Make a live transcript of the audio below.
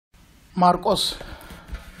ማርቆስ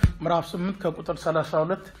ምዕራፍ 8 ከቁጥር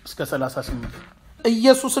 32 እስከ 38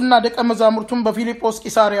 ኢየሱስና ደቀ መዛሙርቱም በፊልጶስ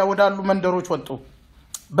ቂሳሪያ ወዳሉ መንደሮች ወጡ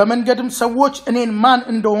በመንገድም ሰዎች እኔን ማን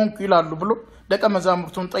እንደሆንኩ ይላሉ ብሎ ደቀ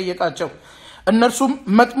መዛሙርቱን ጠየቃቸው እነርሱም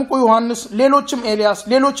መጥምቁ ዮሐንስ ሌሎችም ኤልያስ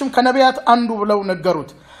ሌሎችም ከነቢያት አንዱ ብለው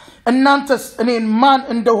ነገሩት እናንተስ እኔን ማን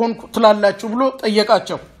እንደሆንኩ ትላላችሁ ብሎ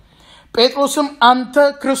ጠየቃቸው ጴጥሮስም አንተ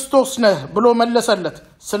ክርስቶስ ነህ ብሎ መለሰለት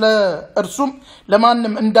ስለ እርሱም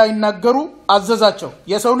ለማንም እንዳይናገሩ አዘዛቸው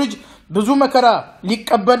የሰው ልጅ ብዙ መከራ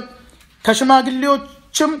ሊቀበል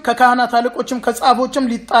ከሽማግሌዎችም ከካህናት አለቆችም ከጻፎችም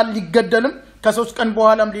ሊጣል ሊገደልም ከ3 ቀን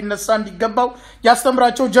በኋላም ሊነሳ እንዲገባው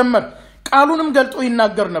ያስተምራቸው ጀመር ቃሉንም ገልጦ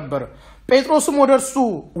ይናገር ነበር ጴጥሮስም ወደርሱ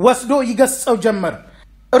ወስዶ ይገስጸው ጀመር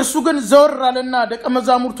እርሱ ግን ዘወር አለና ደቀ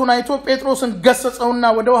መዛሙርቱን አይቶ ጴጥሮስን ገሰጸውና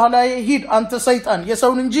ወደ ኋላዬ ሂድ አንተ ሰይጣን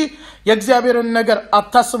የሰውን እንጂ የእግዚአብሔርን ነገር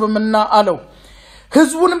አታስብምና አለው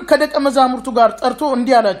ሕዝቡንም ከደቀ መዛሙርቱ ጋር ጠርቶ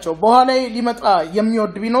እንዲህ አላቸው በኋላዬ ሊመጣ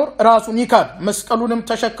የሚወድ ቢኖር ራሱን ይካድ መስቀሉንም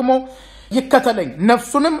ተሸክሞ ይከተለኝ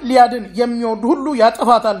ነፍሱንም ሊያድን የሚወድ ሁሉ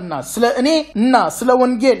ያጠፋታልና ስለ እኔና ስለ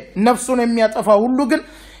ወንጌል ነፍሱን የሚያጠፋ ሁሉ ግን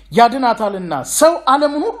ያድናታልና ሰው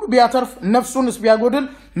ዓለሙን ሁሉ ቢያተርፍ ነፍሱንስ ቢያጎድል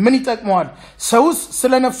ምን ይጠቅመዋል ሰውስ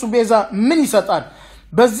ስለ ነፍሱ ቤዛ ምን ይሰጣል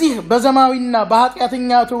በዚህ በዘማዊና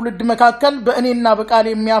በኃጢአተኛ ትውልድ መካከል በእኔና በቃል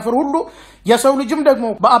የሚያፍር ሁሉ የሰው ልጅም ደግሞ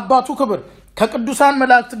በአባቱ ክብር ከቅዱሳን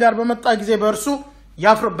መላእክት ጋር በመጣ ጊዜ በእርሱ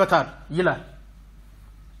ያፍርበታል ይላል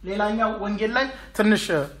ሌላኛው ወንጌል ላይ ትንሽ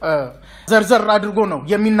ዘርዘር አድርጎ ነው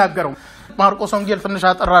የሚናገረው ማርቆስ ወንጌል ትንሽ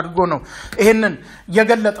አጠር አድርጎ ነው ይሄንን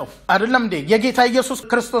የገለጠው አይደለም እንዴ የጌታ ኢየሱስ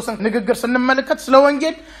ክርስቶስን ንግግር ስንመለከት ስለ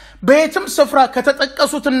ወንጌል በየትም ስፍራ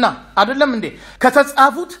ከተጠቀሱትና አይደለም እንዴ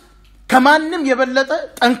ከተጻፉት ከማንም የበለጠ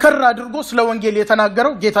ጠንከር አድርጎ ስለ ወንጌል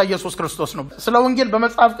የተናገረው ጌታ ኢየሱስ ክርስቶስ ነው ስለ ወንጌል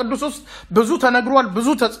በመጽሐፍ ቅዱስ ውስጥ ብዙ ተነግሯል ብዙ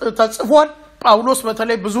ተጽፏል ጳውሎስ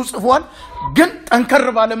በተለይ ብዙ ጽፏል ግን ጠንከር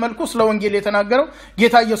ባለ መልኩ ስለ ወንጌል የተናገረው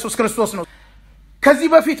ጌታ ኢየሱስ ክርስቶስ ነው ከዚህ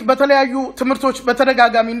በፊት በተለያዩ ትምህርቶች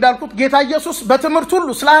በተደጋጋሚ እንዳልኩት ጌታ ኢየሱስ በትምህርት ሁሉ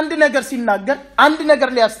ስለ አንድ ነገር ሲናገር አንድ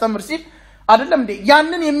ነገር ሊያስተምር ሲል አይደለም እንዴ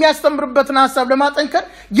ያንን የሚያስተምርበትን ሐሳብ ለማጠንከር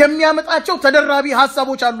የሚያመጣቸው ተደራቢ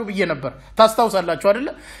ሐሳቦች አሉ ብዬ ነበር ታስታውሳላችሁ አይደለ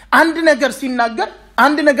አንድ ነገር ሲናገር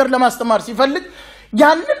አንድ ነገር ለማስተማር ሲፈልግ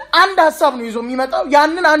ያንን አንድ ሐሳብ ነው ይዞ የሚመጣው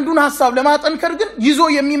ያንን አንዱን ሐሳብ ለማጠንከር ግን ይዞ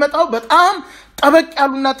የሚመጣው በጣም ጠበቅ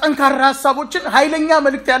ያሉና ጠንካራ ሐሳቦችን ኃይለኛ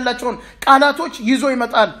መልእክት ያላቸውን ቃላቶች ይዞ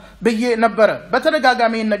ይመጣል ብዬ ነበር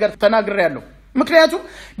በተደጋጋሚ ነገር ተናግሬያለሁ ምክንያቱም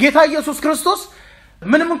ጌታ ኢየሱስ ክርስቶስ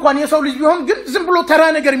ምንም እንኳን የሰው ልጅ ቢሆን ግን ዝም ብሎ ተራ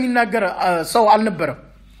ነገር የሚናገር ሰው አልነበረም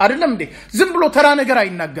አይደለም እንዴ ዝም ብሎ ተራ ነገር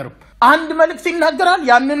አይናገርም አንድ መልእክት ይናገራል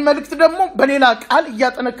ያንን መልእክት ደግሞ በሌላ ቃል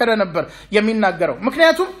ያጠነከረ ነበር የሚናገረው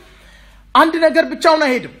ምክንያቱም አንድ ነገር ብቻውን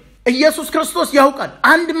አይሄድም ኢየሱስ ክርስቶስ ያውቃል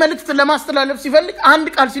አንድ መልእክት ለማስተላለፍ ሲፈልግ አንድ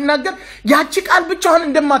ቃል ሲናገር ያቺ ቃል ብቻውን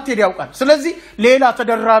እንደማትሄድ ያውቃል ስለዚህ ሌላ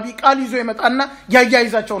ተደራቢ ቃል ይዞ ይመጣና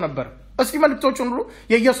ያያይዛቸው ነበር እስቲ መልእክቶቹን ሁሉ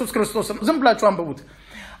የኢየሱስ ክርስቶስን ዝም ብላችሁ አንብቡት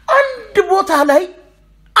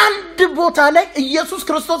አንድ ቦታ ላይ ኢየሱስ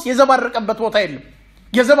ክርስቶስ የዘባረቀበት ቦታ የለም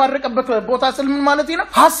የዘባረቀበት ቦታ ስለምን ማለት ነው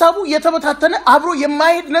ሐሳቡ የተበታተነ አብሮ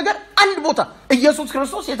የማይሄድ ነገር አንድ ቦታ ኢየሱስ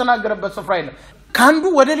ክርስቶስ የተናገረበት ስፍራ የለም ካንዱ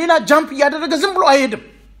ወደ ሌላ ጃምፕ ያደረገ ዝም ብሎ አይሄድም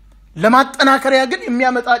ለማጠናከሪያ ግን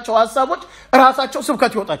የሚያመጣቸው ሐሳቦች ራሳቸው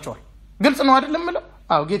ስብከት ይወጣቸዋል ግልጽ ነው አይደለም ማለት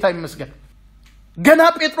አው ጌታ ይመስገን ገና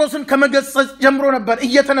ጴጥሮስን ከመገሰጽ ጀምሮ ነበር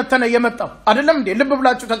እየተነተነ የመጣው አይደለም እንዴ ልብ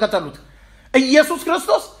ብላችሁ ተከታተሉት ኢየሱስ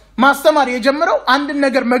ክርስቶስ ማስተማር የጀመረው አንድ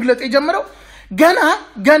ነገር መግለጥ የጀመረው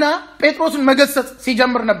ገና ጴጥሮስን መገሰጽ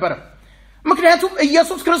ሲጀምር ነበር ምክንያቱም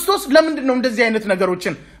ኢየሱስ ክርስቶስ ለምንድን ነው እንደዚህ አይነት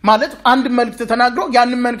ነገሮችን ማለት አንድ መልእክት ተናግሮ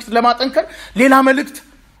ያንን መልእክት ለማጠንከር ሌላ መልእክት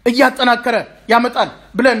እያጠናከረ ያመጣል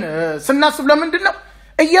ብለን ስናስብ ለምንድን ነው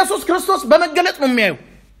ኢየሱስ ክርስቶስ በመገለጥ ነው የሚያየው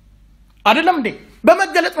አይደለም እንዴ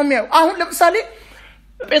በመገለጥ ነው የሚያየው አሁን ለምሳሌ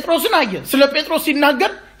ጴጥሮስን አየ ስለ ጴጥሮስ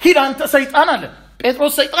ሲናገር ሂድ አንተ ሰይጣን አለ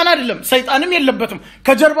ጴጥሮስ ሰይጣን አይደለም ሰይጣንም የለበትም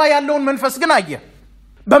ከጀርባ ያለውን መንፈስ ግን አየ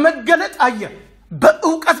በመገለጥ አየ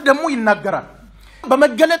በእውቀት ደግሞ ይናገራል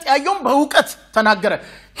በመገለጥ ያየው በእውቀት ተናገረ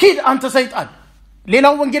ሂድ አንተ ሰይጣን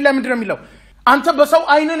ሌላው ወንጌል ላይ ምንድነው የሚለው አንተ በሰው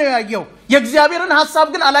አይን ነው ያየው የእግዚአብሔርን ሐሳብ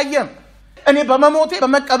ግን አላየም እኔ በመሞቴ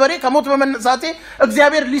በመቀበሬ ከሞት በመነሳቴ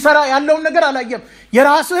እግዚአብሔር ሊሰራ ያለውን ነገር አላየም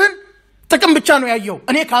የራስህን ጥቅም ብቻ ነው ያየው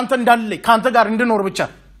እኔ ካንተ እንዳልለይ ካንተ ጋር እንድኖር ብቻ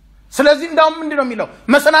ስለዚህ እንዳውም ምንድነው የሚለው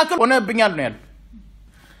መሰናክል ሆነብኛል ነው ያለው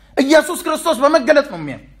ኢየሱስ ክርስቶስ በመገለጥ ነው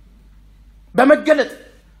የሚያየው በመገለጥ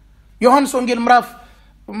ዮሐንስ ወንጌል ምዕራፍ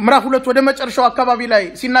 2 ወደ መጨረሻው አካባቢ ላይ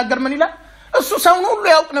ሲናገር ምን ይላል እሱ ሰውን ሁሉ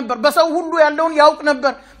ያውቅ ነበር በሰው ሁሉ ያለውን ያውቅ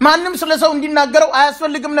ነበር ማንንም ስለ ሰው እንዲናገረው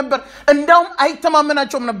አያስፈልግም ነበር እንዳውም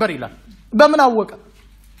አይተማመናቸውም ነበር ይላል በምን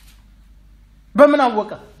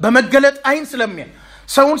አወቀ በመገለጥ አይን ስለሚያይ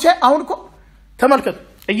ሰውን ሲያይ አሁን እኮ ተመልከቱ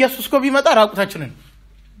ኢየሱስ እኮ ቢመጣ ራቁታችንን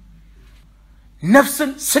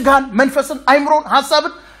ነፍስን ስጋን መንፈስን አይምሮን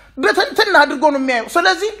ሐሳብን በተንተና አድርጎ ነው የሚያየው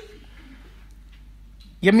ስለዚህ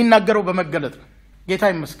የሚናገረው በመገለጥ ነው ጌታ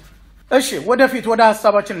ይመስገን እሺ ወደፊት ወደ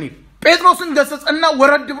ሐሳባችን እንሂድ ጴጥሮስን ገሰጸና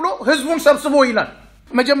ወረድ ብሎ ህዝቡን ሰብስቦ ይላል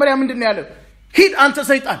መጀመሪያ ምንድነው ያለው ሂድ አንተ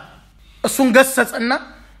ሰይጣን እሱን ገሰጸና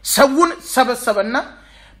ሰውን ሰበሰበና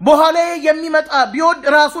በኋላ የሚመጣ ቢወድ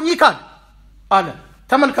ራሱን ይካድ አለ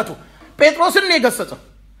ተመልከቱ ጴጥሮስን ነው የገሰጸው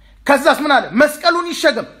ከዛስ ምን አለ መስቀሉን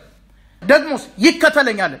ይሸከም ደግሞስ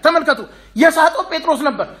ይከተለኝ አለ ተመልከቱ የሳጠው ጴጥሮስ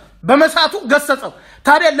ነበር በመሳቱ ገሰጸው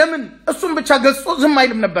ታዲያ ለምን እሱን ብቻ ገስጾ ዝም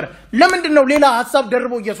አይልም ነበር ለምንድነው ሌላ ሐሳብ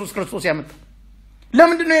ደርቦ ኢየሱስ ክርስቶስ ያመጣው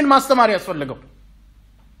ለምንድነው ይሄን ማስተማር ያስፈልገው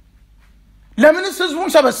ለምንስ ህዝቡን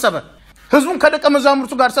ሰበሰበ ህዝቡን ከደቀ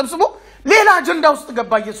መዛሙርቱ ጋር ሰብስቦ ሌላ አጀንዳ ውስጥ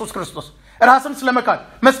ገባ ኢየሱስ ክርስቶስ ራስን ስለመካድ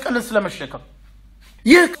መስቀልን ስለመሸከም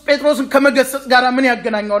ይህ ጴጥሮስን ከመገሰጽ ጋር ምን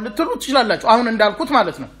ያገናኛዋል ልትሉ ትችላላችሁ አሁን እንዳልኩት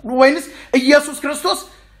ማለት ነው ወይንስ ኢየሱስ ክርስቶስ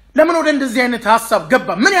ለምን ወደ እንደዚህ አይነት ሐሳብ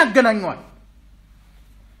ገባ ምን ያገናኛዋል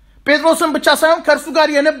ጴጥሮስን ብቻ ሳይሆን ከእርሱ ጋር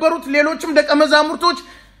የነበሩት ሌሎችም ደቀ መዛሙርቶች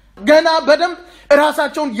ገና በደም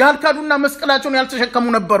ራሳቸውን ያልካዱና መስቀላቸውን ያልተሸከሙ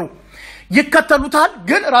ነበሩ ይከተሉታል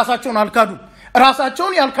ግን ራሳቸውን አልካዱ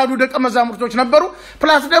ራሳቸውን ያልካዱ ደቀ መዛሙርቶች ነበሩ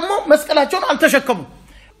ፕላስ ደግሞ መስቀላቸውን አልተሸከሙ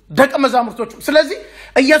ደቀ መዛሙርቶች ስለዚህ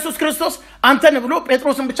ኢየሱስ ክርስቶስ አንተን ብሎ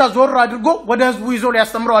ጴጥሮስን ብቻ ዞር አድርጎ ወደ ህዝቡ ይዞ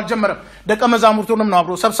ሊያስተምረው አልጀመረም ደቀ መዛሙርቱንም ነው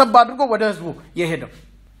አብሮ ሰብሰብ አድርጎ ወደ ህዝቡ የሄደው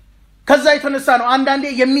ከዛ የተነሳ ነው አንዳንዴ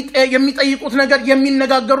የሚጠይቁት ነገር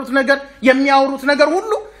የሚነጋገሩት ነገር የሚያወሩት ነገር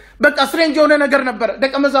ሁሉ በቃ ስትሬንጅ የሆነ ነገር ነበር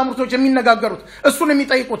ደቀ መዛሙርቶች የሚነጋገሩት እሱን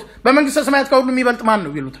የሚጠይቁት በመንግስተ ሰማያት ከሁሉ የሚበልጥ ማን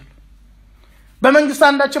ነው ይሉታል በመንግስት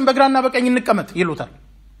አንዳችን በግራና በቀኝ እንቀመጥ ይሉታል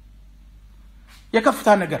የከፍታ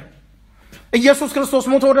ነገር ኢየሱስ ክርስቶስ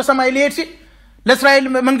ሞቶ ወደ ሰማይ ሊሄድ ሲል ለእስራኤል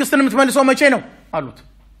መንግስትን የምትመልሰው መቼ ነው አሉት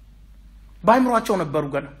ባይምሯቸው ነበሩ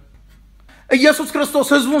ገና ኢየሱስ ክርስቶስ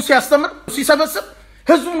ህዝቡን ሲያስተምር ሲሰበስብ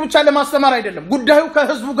ህዝቡን ብቻ ለማስተማር አይደለም ጉዳዩ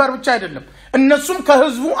ከህዝቡ ጋር ብቻ አይደለም እነሱም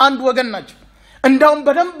ከህዝቡ አንድ ወገን ናቸው እንዳውም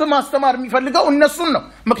በደንብ ማስተማር የሚፈልገው እነሱን ነው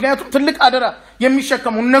ምክንያቱም ትልቅ አደራ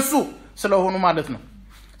የሚሸከሙ እነሱ ስለሆኑ ማለት ነው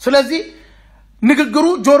ስለዚህ ንግግሩ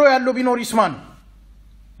ጆሮ ያለው ቢኖር ይስማ ነው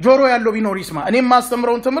ጆሮ ያለው ቢኖር ይስማ እኔም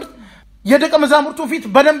ማስተምረውን ትምህርት የደቀ መዛሙርቱ ፊት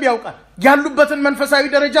በደንብ ያውቃል ያሉበትን መንፈሳዊ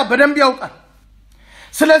ደረጃ በደንብ ያውቃል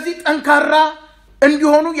ስለዚህ ጠንካራ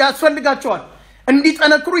እንዲሆኑ ያስፈልጋቸዋል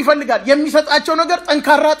እንዲጠነክሩ ይፈልጋል የሚሰጣቸው ነገር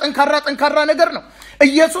ጠንካራ ነገር ነው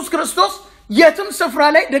ኢየሱስ ክርስቶስ የትም ስፍራ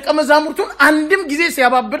ላይ ደቀ መዛሙርቱን አንድም ጊዜ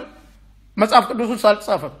ሲያባብል መጽሐፍ ቅዱስ ውስጥ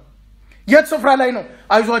አልጻፈም የት ስፍራ ላይ ነው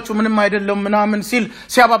አይዟችሁ ምንም አይደለም ምናምን ሲል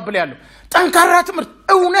ሲያባብል ያለው ጠንካራ ትምህርት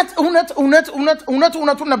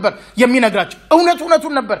እውነቱን ነበር የሚነግራቸው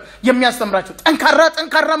እውነቱን ነበር የሚያስተምራቸው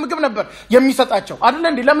ጠንካራ ምግብ ነበር የሚሰጣቸው አይደል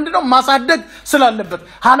እንዴ ለምንድነው ማሳደግ ስላለበት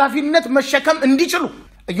ኃላፊነት መሸከም እንዲችሉ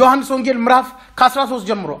ዮሐንስ ወንጌል ምዕራፍ ከ13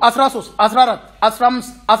 ጀምሮ 13 14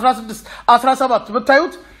 15 16 17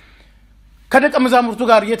 ብታዩት ከደቀ መዛሙርቱ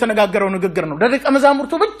ጋር የተነጋገረው ንግግር ነው ደቀ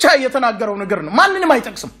መዛሙርቱ ብቻ የተናገረው ንግግር ነው ማንንም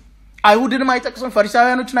አይጠቅስም አይሁድንም አይጠቅስም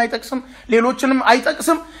ፈሪሳውያኖችን አይጠቅስም ሌሎችንም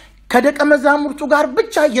አይጠቅስም ከደቀ መዛሙርቱ ጋር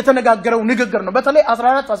ብቻ የተነጋገረው ንግግር ነው በተለይ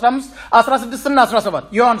 14 15 16 እና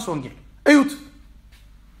 17 ዮሐንስ ወንጌል እዩት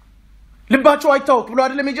ልባቸው አይታወክ ብሎ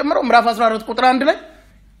አይደለም የጀመረው ምዕራፍ 14 ቁጥር 1 ላይ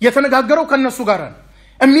የተነጋገረው ከነሱ ጋር ነው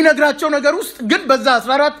የሚነግራቸው ነገር ውስጥ ግን በዛ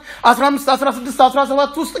 14 15 16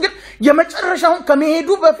 17 ውስጥ ግን የመጨረሻውን ከመሄዱ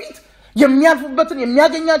በፊት የሚያልፉበትን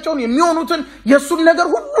የሚያገኛቸውን የሚሆኑትን የሱን ነገር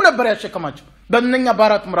ሁሉ ነበር ያሸከማቸው በእነኛ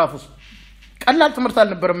በአራት ምዕራፍ ውስጥ ቀላል ትምህርት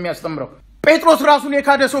አልነበረም የሚያስተምረው ጴጥሮስ ራሱን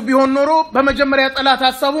የካደ ሰው ቢሆን ኖሮ በመጀመሪያ ጠላት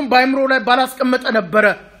ሐሳቡን ባይምሮ ላይ ባላስቀመጠ ነበር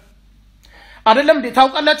አይደለም እንዴ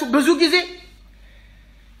ታውቃላችሁ ብዙ ጊዜ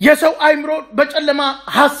የሰው አይምሮ በጨለማ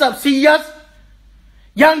ሐሳብ ሲያዝ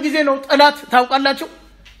ያን ጊዜ ነው ጠላት ታውቃላችሁ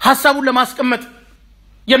ሐሳቡን ለማስቀመጥ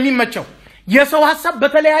የሚመቸው የሰው ሐሳብ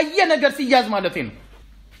በተለያየ ነገር ሲያዝ ማለት ነው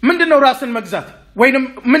ምንድነው ራስን መግዛት ወይንም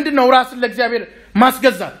ምንድነው ራስን ለእግዚአብሔር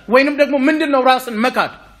ማስገዛት ወይንም ደግሞ ምንድነው ራስን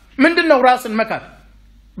መካድ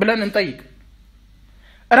ብለን እንጠይቅ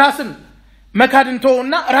ራስን መካድን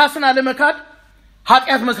ተውና ራስን አለ መካድ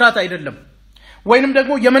ኃጢያት መስራት አይደለም ወይንም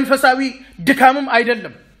ደግሞ የመንፈሳዊ ድካምም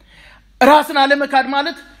አይደለም ራስን አለ መካድ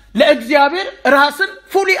ማለት ለእግዚአብሔር ራስን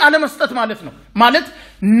ፉሊ አለ መስጠት ማለት ነው ማለት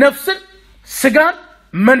ነፍስን ስጋን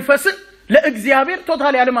መንፈስን ለእግዚአብሔር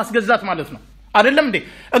ቶታሊ አለ ማስገዛት ማለት ነው አይደለም እንዴ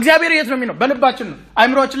እግዚአብሔር የት ነው የሚኖረው በልባችን ነው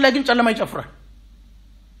አይምሮአችን ላይ ግን ጨለማ ይጨፍራል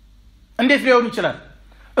እንዴት ሊሆን ይችላል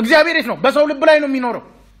እግዚአብሔር የት ነው በሰው ልብ ላይ ነው የሚኖረው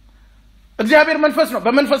እግዚአብሔር መንፈስ ነው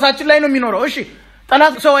በመንፈሳችን ላይ ነው የሚኖረው እሺ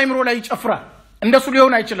ጠላት ሰው አይምሮ ላይ ይጨፍራል እንደሱ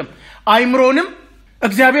ሊሆን አይችልም አይምሮንም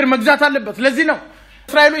እግዚአብሔር መግዛት አለበት ለዚህ ነው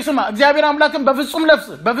እስራኤል ይስማ እግዚአብሔር አምላክን በፍጹም ነፍስ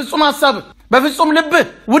በፍጹም ሐሳብ በፍጹም ልብ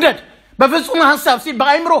ውደድ በፍጹም ሐሳብ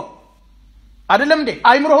በአይምሮ አይደለም እንዴ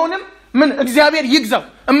አይምሮህንም ምን እግዚአብሔር ይግዛው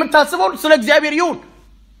እምታስበው ስለ እግዚአብሔር ይሁን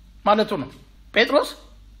ማለቱ ነው ጴጥሮስ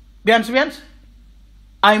ቢያንስ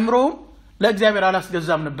አይምሮው ለእግዚአብሔር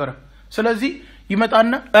አላስገዛም ነበር ስለዚህ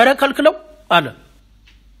ይመጣና አረ ከልክለው አለ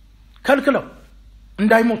ከልክለው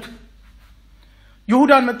እንዳይሞት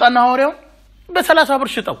ይሁዳን መጣና ሐዋርያው በ30 ብር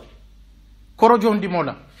ሽጠው ኮሮጆ እንዲሞላ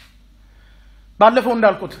ባለፈው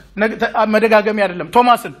እንዳልኩት መደጋገሚ አይደለም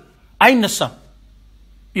ቶማስን አይነሳም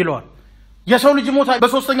ይለዋል የሰው ልጅ ሞታ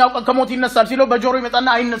በሶስተኛው ቀን ከሞት ይነሳል ሲለው በጆሮ ይመጣና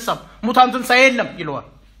አይነሳም ሙታንትን ሳይለም ይለዋል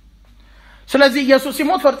ስለዚህ ኢየሱስ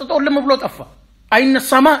ሲሞት ፈርጥጦ ልም ብሎ ጠፋ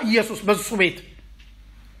አይነሳማ ኢየሱስ በሱ ቤት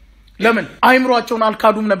ለምን አይምሮአቸውን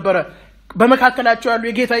አልካዱም ነበር በመካከላቸው ያሉ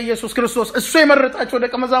የጌታ ኢየሱስ ክርስቶስ እሱ የመረጣቸው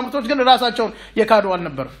ደቀ መዛሙርቶች ግን ራሳቸውን የካዱ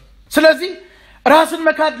አልነበር ስለዚህ ራስን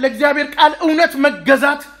መካድ ለእግዚአብሔር ቃል እውነት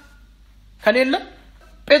መገዛት ከሌለ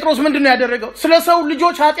ጴጥሮስ ምንድነው ያደረገው ስለ ሰው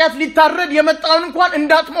ልጆች ኃጢያት ሊታረድ የመጣውን እንኳን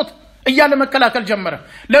እንዳትሞት እያለ መከላከል ጀመረ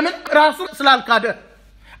ለምን ራሱ ስላልካደ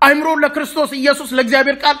አይምሮው ለክርስቶስ ኢየሱስ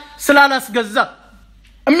ለእግዚአብሔር ቃል ስላላስገዛ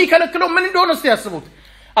የሚከለክለው ምን እንደሆነ ያስቡት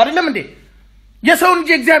አይደለም እንዴ የሰው ልጅ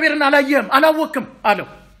እግዚአብሔርን አላየም አላወቅም አለው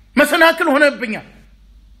መሰናክል ሆነብኛል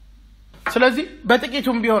ስለዚህ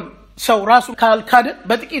በጥቂቱም ቢሆን ሰው ራሱ ካልካደ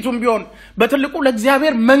በጥቂቱም ቢሆን በትልቁ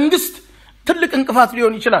ለእግዚአብሔር መንግስት ትልቅ እንቅፋት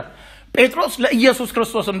ሊሆን ይችላል ጴጥሮስ ለኢየሱስ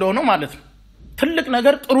ክርስቶስ እንደሆነ ማለት ነው ትልቅ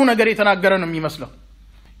ነገር ጥሩ ነገር የተናገረ ነው የሚመስለው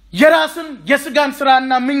የራስን የስጋን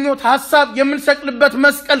ስራና ምኞት ሐሳብ የምንሰቅልበት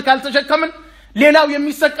መስቀል ካልተሸከምን ሌላው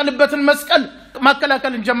የሚሰቀልበትን መስቀል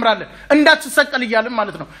ማከላከል እንጀምራለን እንዳትሰቀል ይያልን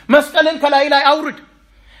ማለት ነው መስቀልን ከላይ ላይ አውርድ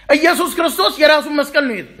ኢየሱስ ክርስቶስ የራሱን መስቀል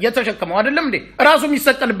ነው የተሸከመው አይደለም እንዴ ራሱ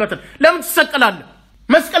የሚሰቀልበትን ለምን ትሰቀላለህ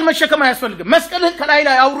መስቀል መሸከም አያስፈልግም መስቀልን ከላይ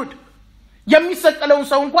ላይ አውርድ የሚሰቀለው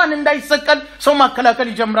ሰው እንኳን እንዳይሰቀል ሰው ማከላከል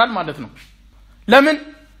ይጀምራል ማለት ነው ለምን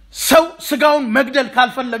ሰው ስጋውን መግደል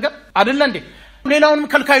ካልፈለገ አይደለ እንዴ ሌላውንም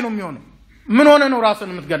ከልካይ ነው የሚሆነው ምን ሆነ ነው ራስን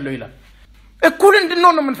የምትገድለው ይላል እኩል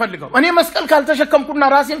እንድንሆን ነው የምንፈልገው እኔ መስቀል ካልተሸከምኩና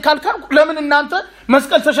ራሴን ካልካልኩ ለምን እናንተ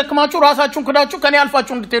መስቀል ተሸክማችሁ ራሳችሁን ክዳችሁ ከኔ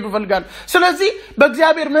አልፋችሁ እንድትሄዱ ፈልጋለሁ ስለዚህ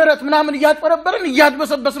በእግዚአብሔር ምህረት ምናምን እያጥበረበርን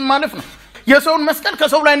እያድበሰበስን ማለፍ ነው የሰውን መስቀል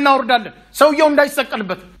ከሰው ላይ እናወርዳለን ሰውየው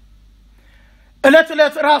እንዳይሰቀልበት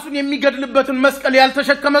እለት ራሱን የሚገድልበትን መስቀል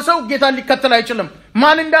ያልተሸከመ ሰው ጌታን ሊከተል አይችልም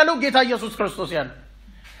ማን እንዳለው ጌታ ኢየሱስ ክርስቶስ ያለ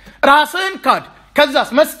ራስን ካድ ከዛስ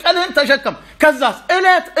መስቀልን ተሸከም ከዛስ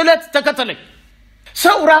እለት ተከተለኝ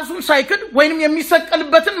ሰው ራሱን ሳይክድ ወይንም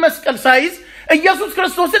የሚሰቀልበትን መስቀል ሳይዝ ኢየሱስ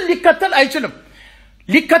ክርስቶስን ሊከተል አይችልም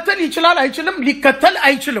ሊከተል ይችላል አይችልም ሊከተል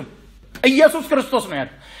አይችልም ኢየሱስ ክርስቶስ ነው ያለ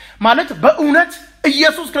ማለት በእውነት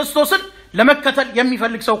ኢየሱስ ክርስቶስን ለመከተል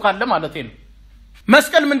የሚፈልግ ሰው ካለ ማለት ነው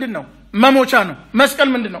መስቀል ምንድነው መሞቻ ነው መስቀል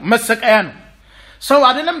ምንድነው መሰቀያ ነው ሰው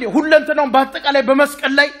አይደለም እንዴ ሁለንተናው በአጠቃላይ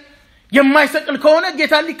በመስቀል ላይ የማይሰቅል ከሆነ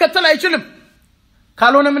ጌታን ሊከተል አይችልም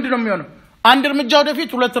ካልሆነ ምንድነው የሚሆነው አንድ እርምጃ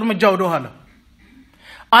ወደፊት ሁለት እርምጃ ወደ ኋላ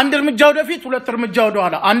አንድ እርምጃ ወደፊት ሁለት እርምጃ ወደ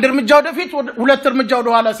ኋላ አንድ እርምጃ ወደፊት ሁለት እርምጃ ወደ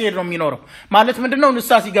ኋላ ሲሄድ ነው የሚኖረው ማለት ምንድነው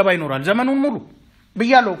ንስሐ ሲገባ ይኖራል ዘመኑን ሙሉ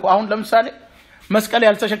ብያለሁ እኮ አሁን ለምሳሌ መስቀል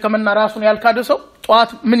ያልተሸከመና ራሱን ያልካደ ሰው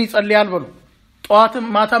ጧት ምን ይጸልያል በሉ ጧትም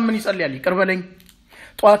ማታም ምን ይጸልያል ይቅርበለኝ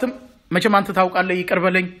ጧትም መቼም አንተ ታውቃለህ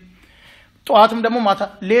ይቅርበለኝ ጧትም ደግሞ ማታ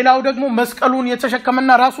ሌላው ደግሞ መስቀሉን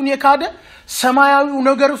የተሸከመና ራሱን የካደ ሰማያዊው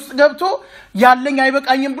ነገር ውስጥ ገብቶ ያለኝ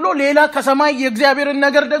አይበቃኝም ብሎ ሌላ ከሰማይ የእግዚአብሔርን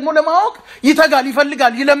ነገር ደግሞ ለማወቅ ይተጋል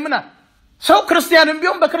ይፈልጋል ይለምናል ሰው ክርስቲያንም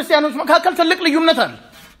ቢሆን በክርስቲያኖች መካከል ትልቅ ልዩነት አለ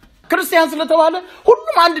ክርስቲያን ስለተባለ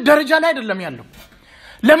ሁሉም አንድ ደረጃ ላይ አይደለም ያለው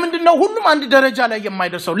ለምንድነው ሁሉም አንድ ደረጃ ላይ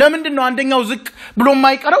የማይደርሰው ለምንድነው አንደኛው ዝቅ ብሎ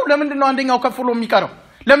የማይቀረው ለምንድነው አንደኛው ከፍ ብሎ የሚቀረው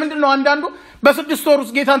ለምንድነው አንዳንዱ በ6 ወር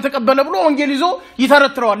ውስጥ ጌታን ተቀበለ ብሎ ወንጌል ይዞ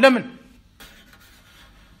ይተረትረዋል ለምን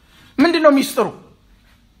ምንድነው ሚስጥሩ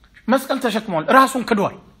መስቀል ተሸክሟል ራሱን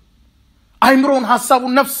ክዷል አይምሮን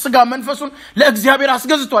ሐሳቡን ነፍስ ስጋ መንፈሱን ለእግዚአብሔር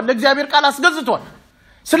አስገዝቷል ለእግዚአብሔር ቃል አስገዝቷል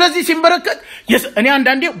ስለዚህ ሲንበረከክ እኔ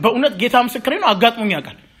አንዳንዴ በእውነት ጌታ ምስክሬ ነው አጋጥሞኝ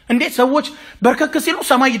ያውቃል እንዴ ሰዎች በርከክ ሲሉ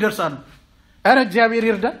ሰማይ ይደርሳሉ አረ እግዚአብሔር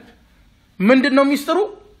ይርዳል ምንድነው ሚስጥሩ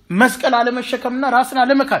መስቀል አለመሸከምና ራስን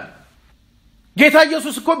አለመካድ ጌታ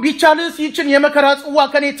ኢየሱስ እኮ ቢቻልስ ይችን የመከራ ጽዋ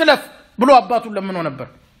ከኔ ትለፍ ብሎ አባቱን ለምኖ ነበር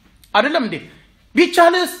አይደለም እንዴ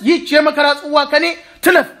ቢቻልስ ይች የመከራ ጽዋ ከኔ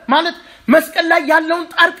ትለፍ ማለት መስቀል ላይ ያለውን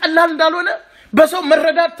ጣር ቀላል እንዳልሆነ በሰው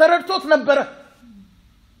መረዳት ተረድቶት ነበር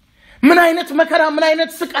ምን አይነት መከራ ምን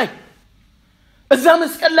አይነት ስቃይ እዛ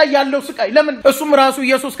መስቀል ላይ ያለው ስቃይ ለምን እሱም ራሱ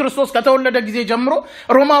ኢየሱስ ክርስቶስ ከተወለደ ጊዜ ጀምሮ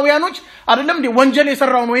ሮማውያኖች አይደለም እንዴ ወንጀል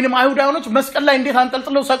የሰራውን ወይንም አይሁዳውያኖች መስቀል ላይ እንዴት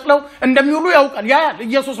አንጠልጥለው ሰቅለው እንደሚውሉ ያውቃል ያያል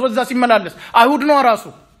ኢየሱስ በዛ ሲመላለስ አይሁድ ነው ራሱ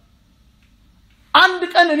አንድ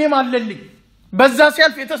ቀን እኔም አለልኝ በዛ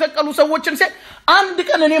ሲያልፍ የተሰቀሉ ሰዎችን ሲያይ አንድ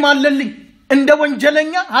ቀን እኔም አለልኝ እንደ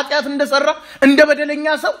ወንጀለኛ ኃጢያት እንደሰራ እንደ በደለኛ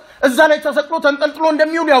ሰው እዛ ላይ ተሰቅሎ ተንጠልጥሎ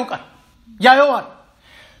እንደሚውል ያውቃል ያየዋል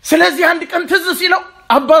ስለዚህ አንድ ቀን ትዝ ሲለው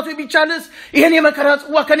አባቱ ቢቻልስ ይሄን የመከራ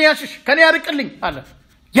ጽዋ ከኔ ያሽሽ ከኔ ያርቅልኝ አለ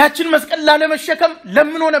ያችን መስቀል ላለመሸከም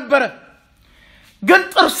ለምኖ ነበር ግን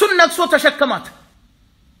ጥርሱን ነክሶ ተሸከማት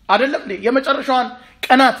አይደለም እንዴ የመጨረሻዋን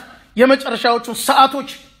ቀናት የመጨረሻዎቹ ሰዓቶች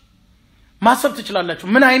ማሰብ ትችላላችሁ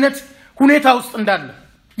ምን አይነት ሁኔታ ውስጥ እንዳለ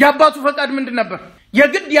ያባቱ ፈቃድ ምንድን ነበር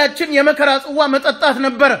የግድ ያችን የመከራ ጽዋ መጠጣት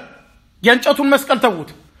ነበር የእንጨቱን መስቀል ተውት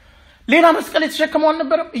ሌላ መስቀል የተሸከመው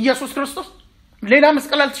አልነበረም ኢየሱስ ክርስቶስ ሌላ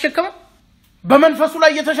መስቀል አልተሸከመው በመንፈሱ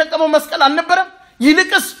ላይ የተሸከመው መስቀል አልነበረም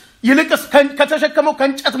ይልቅስ ከተሸከመው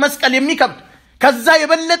ከእንጨት መስቀል የሚከብድ ከዛ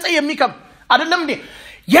የበለጠ የሚከብድ አይደለም እንዴ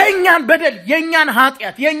የኛን በደል የኛን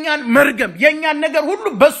ኃጢያት የኛን መርገም የኛን ነገር ሁሉ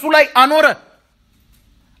በሱ ላይ አኖረ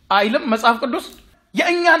አይልም መጽሐፍ ቅዱስ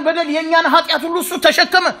የኛን በደል የኛን ኃጢያት ሁሉ እሱ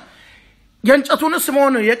ተሸከመ የእንጨቱን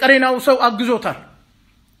ስምዖን የቀሬናው ሰው አግዞታል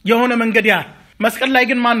የሆነ መንገድ ያህል መስቀል ላይ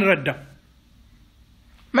ግን ማን ረዳው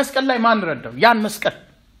መስቀል ላይ ማን ረዳው ያን መስቀል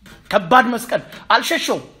ከባድ መስቀል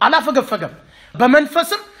አልሸሸው አላፈገፈገም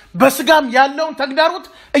በመንፈስም በስጋም ያለውን ተግዳሮት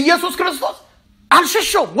ኢየሱስ ክርስቶስ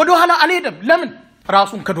አልሸሸው ወደ ኋላ አልሄደም ለምን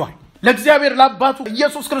ራሱን ክዷል ለእግዚአብሔር ለአባቱ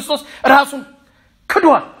ኢየሱስ ክርስቶስ ራሱን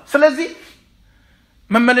ክዷል ስለዚህ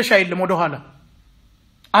መመለሻ የለም ወደ ኋላ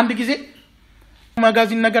አንድ ጊዜ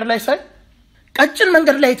ማጋዚን ነገር ላይ ሳይ ቀጭን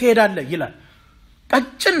መንገድ ላይ ትሄዳለህ ይላል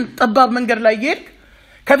ቀጭን ጠባብ መንገድ ላይ ይሄድ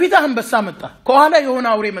ከፊት አንበሳ መጣ ከኋላ የሆነ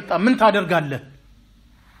አውሬ መጣ ምን ታደርጋለህ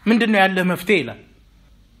ምንድነው ያለ መፍትሄ ይላል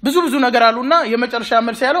ብዙ ነገር አሉና የመጨረሻ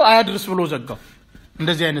መልስ ያለው አያድርስ ብሎ ዘጋው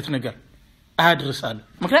እንደዚህ አይነት ነገር አያድርስ አለ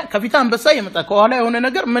ምክንያቱም ከፊት አንበሳ የመጣ ከኋላ የሆነ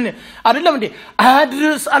ነገር ምን አይደለም እንዴ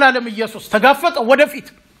አያድርስ አላለም ኢየሱስ ተጋፈጠ ወደፊት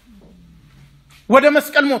ወደ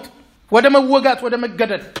መስቀል ሞት ወደ መወጋት ወደ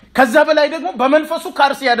መገደል ከዛ በላይ ደግሞ በመንፈሱ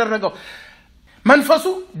ካርስ ያደረገው መንፈሱ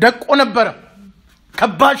ደቆ ነበር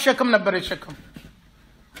ከባድ ሸክም ነበር የሸክም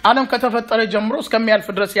ዓለም ከተፈጠረ ጀምሮ እስከሚያልፍ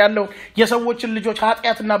ድረስ ያለው የሰዎችን ልጆች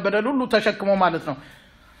ኃጢያትና በደል ሁሉ ተሸክሞ ማለት ነው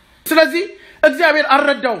ስለዚህ እግዚአብሔር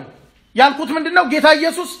አረዳው ያልኩት ምንድነው ጌታ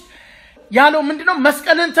ኢየሱስ ያለው ምንድነው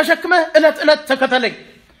መስቀልን ተሸክመህ እለት ተከተለኝ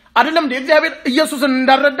አይደለም እንዴ እግዚአብሔር ኢየሱስን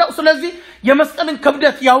እንዳረዳው ስለዚህ የመስቀልን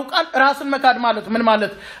ክብደት ያውቃል ራስን መካድ ማለት ምን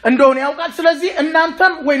ማለት እንደሆነ ያውቃል ስለዚህ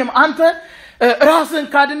እናንተም ወይንም አንተ ራስን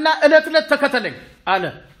ካድና እለት ተከተለኝ አለ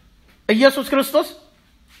ኢየሱስ ክርስቶስ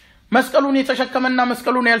መስቀሉን የተሸከመና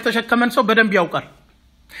መስቀሉን ያልተሸከመን ሰው በደንብ ያውቃል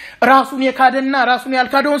ራሱን የካደና ራሱን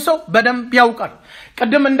ያልካደውን ሰው በደንብ ያውቃል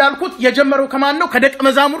ቀደም እንዳልኩት የጀመረው ከማን ነው ከደቀ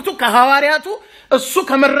መዛሙርቱ ከሐዋርያቱ እሱ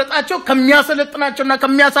ከመረጣቸው ከሚያሰለጥናቸውና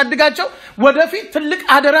ከሚያሳድጋቸው ወደፊት ትልቅ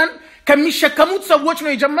አደራን ከሚሸከሙት ሰዎች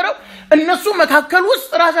ነው የጀመረው እነሱ መካከል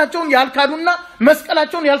ውስጥ ራሳቸውን ያልካዱና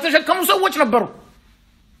መስቀላቸውን ያልተሸከሙ ሰዎች ነበሩ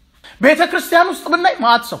ቤተክርስቲያን ውስጥ ብናይ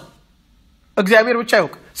ማአት ሰው እግዚአብሔር ብቻ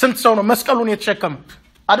ያውቅ ስንት ሰው ነው መስቀሉን የተሸከመ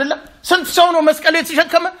አይደለም ስንት ሰው ነው መስቀል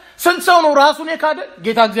የተሸከመ ስንት ሰው ነው ራሱን የካደ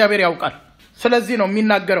ጌታ እግዚአብሔር ያውቃል ስለዚህ ነው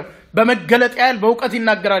የሚናገረው በመገለጥ ያህል በእውቀት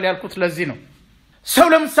ይናገራል ያልኩት ለዚህ ነው ሰው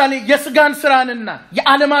ለምሳሌ የስጋን ስራንና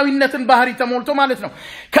የዓለማዊነትን ባህሪ ተሞልቶ ማለት ነው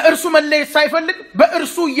ከእርሱ መለየት ሳይፈልግ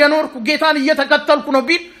በእርሱ የኖርኩ ጌታን እየተከተልኩ ነው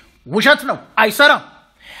ቢል ውሸት ነው አይሰራም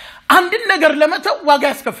አንድ ነገር ለመተው ዋጋ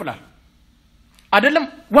ያስከፍላል አይደለም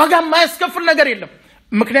ዋጋ የማያስከፍል ነገር የለም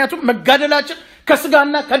ምክንያቱም መጋደላችን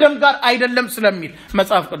ከስጋና ከደም ጋር አይደለም ስለሚል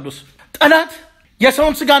መጽሐፍ ቅዱስ ጠላት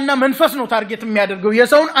የሰውን ስጋና መንፈስ ነው ታርጌት የሚያደርገው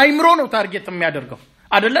የሰውን አይምሮ ነው ታርጌት የሚያደርገው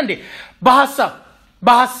አይደለ እንዴ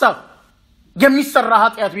በሐሳብ የሚሰራ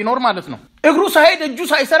ኃጢያት ቢኖር ማለት ነው እግሩ ሳይሄድ እጁ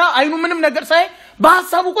ሳይሰራ አይኑ ምንም ነገር ሳይ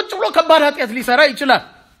በሐሳቡ ቁጭ ብሎ ከባድ ኃጢያት ሊሰራ ይችላል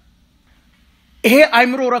ይሄ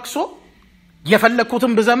አይምሮ ረክሶ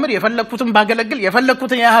የፈለኩትን በዘምር የፈለኩትን ባገለግል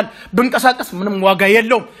የፈለኩትን ያህል ብንቀሳቀስ ምንም ዋጋ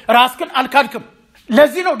የለውም ራስክን አልካድክም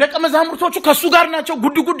ለዚህ ነው ደቀ መዛሙርቶቹ ከሱ ጋር ናቸው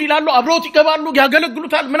ጉድ ይላሉ አብሮት ይገባሉ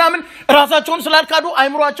ያገለግሉታል ምናምን ራሳቸውን ስላልካዱ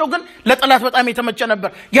አይምሮአቸው ግን ለጠላት በጣም የተመቸ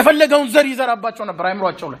ነበር የፈለገውን ዘር ይዘራባቸው ነበር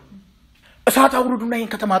አይምሮአቸው ላይ እሳት አውርዱና ይሄን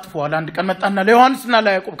ከተማ አጥፈዋል አንድ ቀን መጣና ለዮሐንስና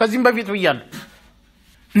ለያዕቆብ ከዚህም በፊት ብያለሁ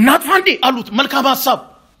እናጥፋ እንዴ አሉት መልካም ሐሳብ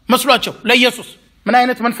መስሏቸው ለኢየሱስ ምን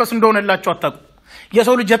አይነት መንፈስ እንደሆነላቸው አጣቁ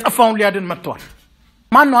የሰው ልጅ የጠፋውን ሊያድን መጥቷል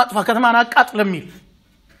ማን ነው አጥፋ ከተማን አቃጥል የሚል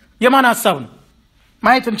የማን ሐሳብ ነው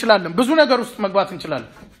ማየት እንችላለን ብዙ ነገር ውስጥ መግባት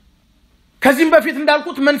እንችላለን ከዚህም በፊት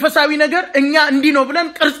እንዳልኩት መንፈሳዊ ነገር እኛ እንዲህ ነው ብለን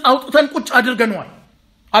ቅርጽ አውጥተን ቁጭ አድርገናል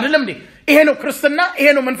አይደለም እንዴ ይሄ ነው ክርስትና ይሄ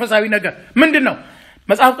ነው መንፈሳዊ ነገር ምንድነው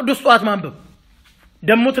መጽሐፍ ቅዱስ ጧት ማንበብ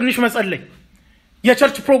ደሞ ትንሽ መጸለይ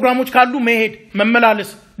የቸርች ፕሮግራሞች ካሉ መሄድ መመላለስ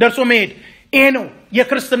ደርሶ መሄድ ይሄ ነው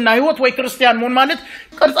የክርስትና ህይወት ወይ ክርስቲያን መሆን ማለት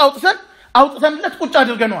ቅርጽ አውጥተንለት ቁጭ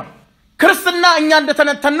አድርገናል ክርስትና እኛ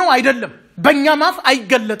እንደተነተነው አይደለም በእኛ ማፍ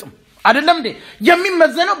አይገለጥም አይደለም እንዴ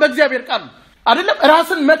የሚመዘነው በእግዚአብሔር ቃል አይደለም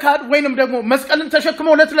ራስን መካድ ወይንም ደግሞ መስቀልን ተሸክሞ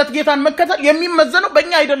ለትለት ጌታን መከተል የሚመዘነው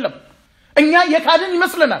በእኛ አይደለም እኛ የካድን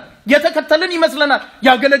ይመስለናል የተከተልን ይመስለናል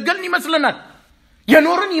ያገለገልን ይመስለናል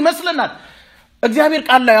የኖርን ይመስለናል እግዚአብሔር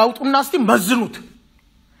ቃል ላይ አውጡና እስቲ መዝኑት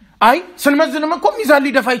አይ ስንመዝንም እኮ ሚዛን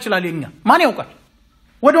ሊደፋ ይችላል የኛ ማን ያውቃል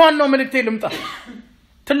ወደ ዋናው መልእክቴ ልምጣ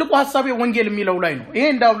ትልቁ ሐሳቤ ወንጌል የሚለው ላይ ነው ይሄ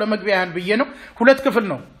እንዳው ለመግቢያ ያህል ብዬ ነው ሁለት ክፍል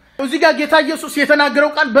ነው እዚህ ጋር ጌታ ኢየሱስ የተናገረው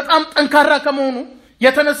ቃል በጣም ጠንካራ ከመሆኑ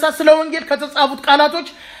የተነሳ ስለ ወንጌል ከተጻፉት ቃላቶች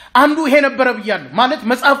አንዱ ይሄ ነበር ብያለሁ ማለት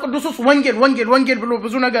መጽሐፍ ቅዱስ ውስጥ ወንጌል ብሎ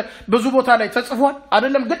ብዙ ነገር ብዙ ቦታ ላይ ተጽፏል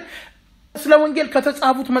አይደለም ግን ስለ ወንጌል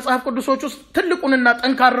ከተጻፉት መጽሐፍ ቅዱሶች ውስጥ ትልቁንና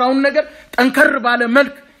ጠንካራውን ነገር ጠንከር ባለ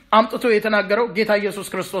መልክ አምጥቶ የተናገረው ጌታ ኢየሱስ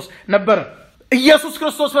ክርስቶስ ነበር ኢየሱስ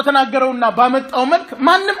ክርስቶስ በተናገረውና ባመጣው መልክ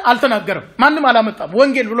ማንንም አልተናገረም ማንንም አላመጣም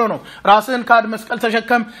ወንጌል ብሎ ነው ራስህን ካድ መስቀል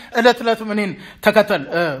ተሸከም እለት ምንን ተከተል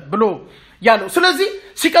ብሎ ያለው ስለዚህ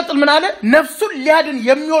ሲቀጥል ምን አለ ነፍሱን ሊያድን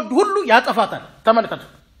የሚወድ ሁሉ ያጠፋታል ተመልከቱ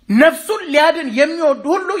ነፍሱን ሊያድን የሚወድ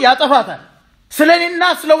ሁሉ ያጠፋታል ስለኔና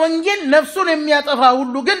ስለ ወንጌል ነፍሱን የሚያጠፋ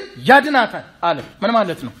ሁሉ ግን ያድናታል አለ ምን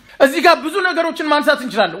ማለት ነው እዚህ ጋር ብዙ ነገሮችን ማንሳት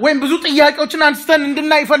እንችላለን ወይም ብዙ ጥያቄዎችን አንስተን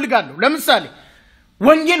እንድናይ ይፈልጋለሁ ለምሳሌ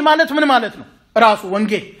ወንጌል ማለት ምን ማለት ነው ራሱ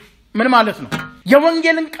ወንጌል ምን ማለት ነው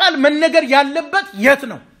የወንጌልን ቃል መነገር ያለበት የት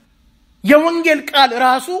ነው የወንጌል ቃል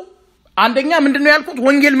ራሱ አንደኛ ምንድነው ያልኩት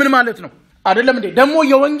ወንጌል ምን ማለት ነው አይደለም እንዴ ደሞ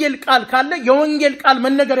የወንጌል ቃል ካለ የወንጌል ቃል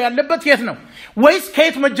መነገር ያለበት የት ነው ወይስ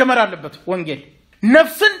ከየት መጀመር አለበት ወንጌል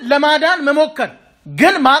ነፍስን ለማዳን መሞከር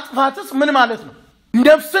ግን ማጥፋትስ ምን ማለት ነው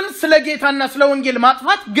ነፍስን ስለ ጌታና ስለ ወንጌል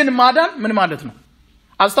ማጥፋት ግን ማዳን ምን ማለት ነው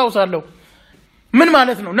አስተውሳለሁ ምን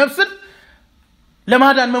ማለት ነው ነፍስን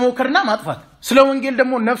ለማዳን መሞከርና ማጥፋት ስለ ወንጌል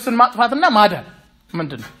ደግሞ ነፍስን ማጥፋትና ማዳን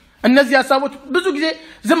ምንድነው እነዚህ ሐሳቦች ብዙ ጊዜ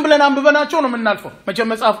ዝም ብለን አንብበናቸው ነው የምናልፈው መቼም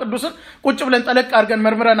መጽሐፍ ቅዱስን ቁጭ ብለን ጠለቅ አድርገን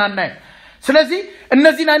መርምረን አናይ ስለዚህ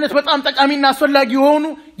እነዚህን አይነት በጣም ጠቃሚና አስፈላጊ የሆኑ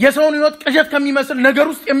የሰውን ህይወት ቅዠት ከሚመስል ነገር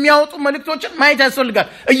ውስጥ የሚያወጡ መልእክቶችን ማየት ያስፈልጋል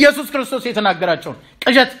ኢየሱስ ክርስቶስ የተናገራቸው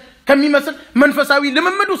ቅዠት ከሚመስል መንፈሳዊ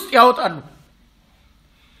ልምምድ ውስጥ ያወጣሉ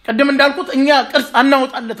ቀደም እንዳልኩት እኛ ቅርጽ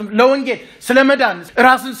አናወጣለትም ለወንጌል ስለመዳን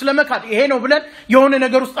ራስን ስለመካድ ይሄ ነው ብለን የሆነ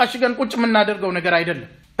ነገር ውስጥ አሽገን ቁጭ የምናደርገው ነገር አይደለም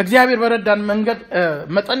እግዚአብሔር በረዳን መንገድ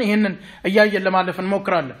መጠን ይሄንን እያየን ለማለፍ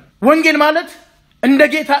እንሞክራለን ወንጌል ማለት እንደ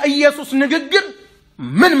ጌታ ኢየሱስ ንግግር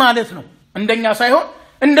ምን ማለት ነው እንደኛ ሳይሆን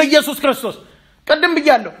እንደ ኢየሱስ ክርስቶስ ቀደም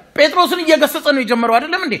ብያለሁ ጴጥሮስን እየገሰጸ ነው የጀመረው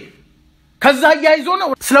አይደለም እንዴ ከዛ ያይዞ ነው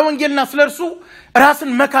ስለ ወንጌልና ስለርሱ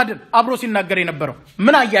ራስን መካድን አብሮ ሲናገር የነበረው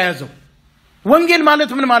ምን አያያዘው ወንጌል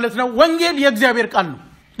ማለት ምን ማለት ነው ወንጌል የእግዚአብሔር ቃል ነው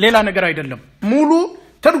ሌላ ነገር አይደለም ሙሉ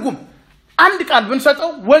ትርጉም አንድ ቃል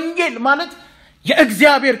ብንሰጠው ወንጌል ማለት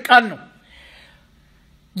የእግዚአብሔር ቃል ነው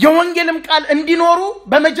የወንጌልም ቃል እንዲኖሩ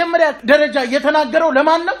በመጀመሪያ ደረጃ የተናገረው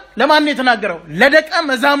ለማን የተናገረው ለደቀ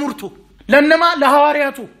መዛሙርቱ ለነማ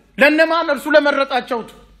ለሐዋርያቱ ለነማ እርሱ ለመረጣቸው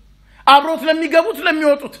አብሮት ለሚገቡት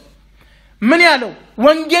ለሚወጡት ምን ያለው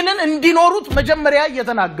ወንጌልን እንዲኖሩት መጀመሪያ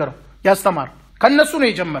የተናገረው ያስተማር ከነሱ ነው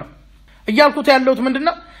የጀመረው እያልኩት ያለውት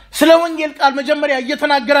ምንድነው ስለ ወንጌል ቃል መጀመሪያ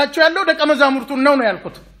እየተናገራቸው ያለው ደቀ መዛሙርቱ ነው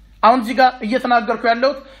ያልኩት አሁን እዚህ ጋር እየተናገርኩ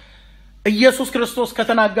ያለውት ኢየሱስ ክርስቶስ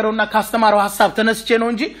ከተናገረውና ካስተማረው ሐሳብ ተነስቼ ነው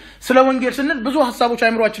እንጂ ስለ ወንጌል ስንል ብዙ ሐሳቦች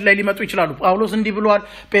አይምሮአችን ላይ ሊመጡ ይችላሉ ጳውሎስ እንዲህ ብሏል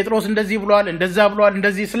ጴጥሮስ እንደዚህ ብሏል እንደዛ ብሏል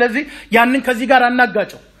እንደዚህ ስለዚህ ያንን ከዚህ ጋር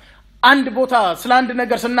አናጋጨው አንድ ቦታ ስለ አንድ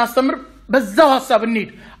ነገር ስናስተምር በዛው ሐሳብ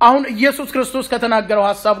እንሂድ አሁን ኢየሱስ ክርስቶስ ከተናገረው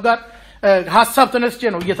ሐሳብ ጋር ሐሳብ ተነስቼ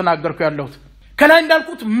ነው እየተናገርኩ ያለሁት ከላይ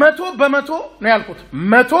እንዳልኩት 100% ነው ያልኩት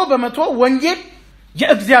 100% ወንጌል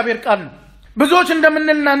የእግዚአብሔር ቃል ነው ብዙዎች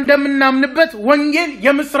እንደምናምንበት ወንጌል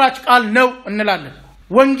የምስራች ቃል ነው እንላለን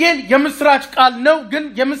ወንጌል የምስራች ቃል ነው ግን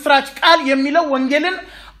የምስራች ቃል የሚለው ወንጌልን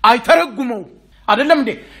አይተረጉመው አይደለም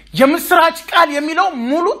እንዴ የምስራች ቃል የሚለው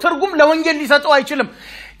ሙሉ ትርጉም ለወንጌል ሊሰጠው አይችልም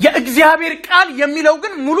የእግዚአብሔር ቃል የሚለው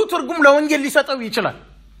ግን ሙሉ ትርጉም ለወንጌል ሊሰጠው ይችላል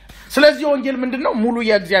ስለዚህ ወንጌል ምንድነው ሙሉ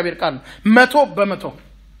የእግዚአብሔር ቃል ነው 100%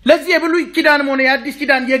 ለዚህ የብሉይ ኪዳን ሆነ የአዲስ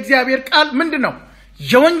ኪዳን የእግዚአብሔር ቃል ምንድነው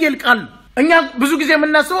የወንጌል ቃል እኛ ብዙ ጊዜ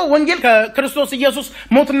የምናስበው ወንጌል ከክርስቶስ ኢየሱስ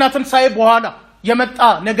ሞትና ትንሣኤ በኋላ የመጣ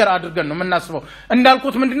ነገር አድርገን ነው የምናስበው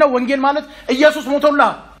እንዳልኩት ምንድነው ወንጌል ማለት ኢየሱስ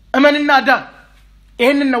ሞቶልሃል እመንና ዳን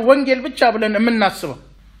ይሄንን ነው ወንጌል ብቻ ብለን የምናስበው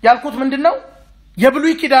ያልኩት ምንድነው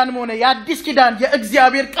የብሉይ ኪዳን ሆነ የአዲስ ኪዳን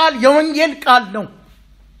የእግዚአብሔር ቃል የወንጌል ቃል ነው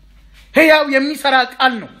ሕያው የሚሰራ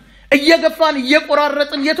ቃል ነው እየገፋን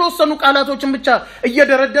እየቆራረጥን የተወሰኑ ቃላቶችን ብቻ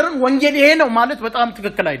እየደረደርን ወንጌል ይሄ ነው ማለት በጣም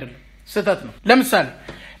ትክክል አይደለም ስህተት ነው ለምሳሌ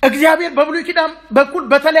እግዚአብሔር በብሉይ ኪዳን በኩል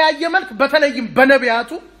በተለያየ መልክ በተለይም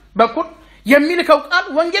በነቢያቱ በኩል የሚልከው ቃል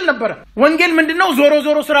ወንጌል ነበር ወንጌል ምንድነው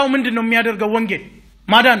ዞሮ ስራው ምንድነው የሚያደርገው ወንጌል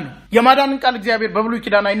ማዳን ነው የማዳንን ቃል እግዚአብሔር በብሉይ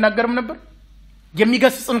ኪዳን አይናገርም ነበር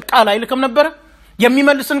የሚገስጽን ቃል አይልክም ነበር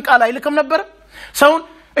የሚመልስን ቃል አይልክም ነበር ሰውን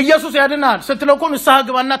ኢየሱስ ያድናል ስትለው እኮ ንስሐ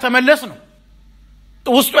ግባና ተመለስ ነው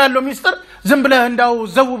ውስጡ ያለው ሚስጥር ዝም ብለህ እንዳው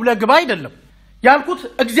ዘው ብለህ ግባ አይደለም ያልኩት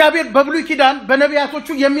እግዚአብሔር በብሉይ ኪዳን በነቢያቶቹ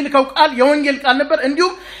የሚልከው ቃል የወንጌል ቃል ነበር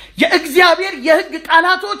እንዲሁም የእግዚአብሔር የሕግ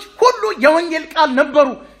ቃላቶች ሁሉ የወንጌል ቃል ነበሩ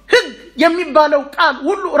ሕግ የሚባለው ቃል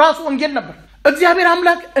ሁሉ ራሱ ወንጌል ነበር እግዚአብሔር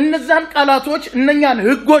አምላክ እነዛን ቃላቶች እነኛን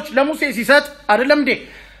ሕጎች ለሙሴ ሲሰጥ አይደለም እንዴ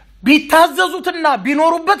ቢታዘዙትና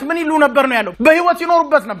ቢኖሩበት ምን ይሉ ነበር ነው ያለው በህይወት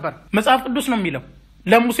ይኖሩበት ነበር መጽሐፍ ቅዱስ ነው የሚለው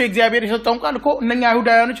ለሙሴ እግዚአብሔር የሰጠውን ቃል እኮ እነኛ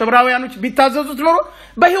አይሁዳውያኖች ዕብራውያኖች ቢታዘዙት ኖሮ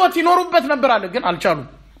በህይወት ይኖሩበት ነበር አለ ግን አልቻሉም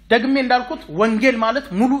ደግሜ እንዳልኩት ወንጌል ማለት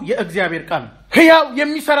ሙሉ የእግዚአብሔር ቃል ነው ሕያው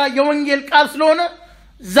የሚሰራ የወንጌል ቃል ስለሆነ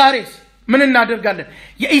ዛሬስ ምን እናደርጋለን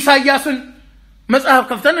የኢሳይያስን መጽሐፍ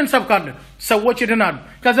ከፍተን እንሰብካለን ሰዎች ይድናሉ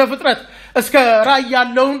ከዘፍጥረት እስከ ራእይ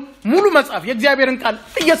ያለውን ሙሉ መጽሐፍ የእግዚአብሔርን ቃል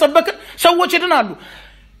እየሰበክን ሰዎች ይድናሉ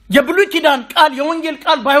የብሉይ ኪዳን ቃል የወንጌል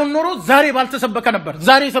ቃል ባይሆን ኖሮ ዛሬ ባልተሰበከ ነበር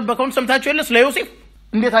ዛሬ የሰበከውን ሰምታችሁ የለስ ለዮሴፍ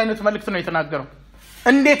እንዴት አይነት መልእክት ነው የተናገረው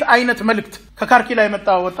እንዴት አይነት መልእክት ከካርኪ ላይ መጣ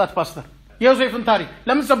ወጣት ፓስተር የዮሴፍን ታሪክ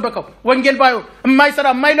ለምን ሰበከው ወንጌል ባይሆን የማይሰራ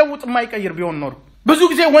የማይለውጥ የማይቀይር ቢሆን ኖሮ ብዙ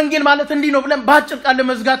ጊዜ ወንጌል ማለት እንዲህ ነው ብለን ባጭር ቃል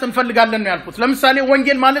ለመዝጋት እንፈልጋለን ነው ያልኩት ለምሳሌ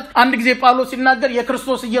ወንጌል ማለት አንድ ጊዜ ጳውሎስ ሲናገር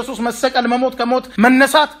የክርስቶስ ኢየሱስ መሰቀል መሞት ከሞት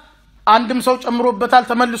መነሳት አንድም ሰው ጨምሮበታል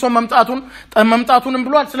ተመልሶ መምጣቱንም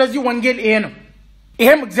ብሏል ስለዚህ ወንጌል ይሄ ነው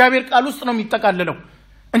ይሄም እግዚአብሔር ቃል ውስጥ ነው የሚጠቃለለው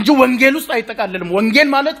እንጂ ወንጌል ውስጥ አይጠቃለልም ወንጌል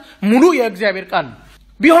ማለት ሙሉ የእግዚአብሔር ቃል ነው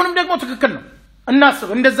ቢሆንም ደግሞ ትክክል ነው እናስብ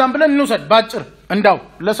እንደዛም ብለን እንውሰድ ባጭር እንዳው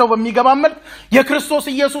ለሰው በሚገባ መልክ የክርስቶስ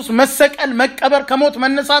ኢየሱስ መሰቀል መቀበር ከሞት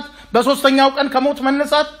መነሳት በሶስተኛው ቀን ከሞት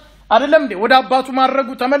መነሳት አይደለም እንዴ ወደ አባቱ ማረጉ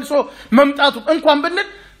ተመልሶ መምጣቱ እንኳን ብንል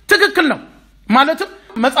ትክክል ነው ማለትም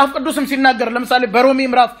መጽሐፍ ቅዱስም ሲናገር ለምሳሌ በሮሜ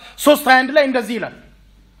ምዕራፍ 3:21 ላይ እንደዚህ ይላል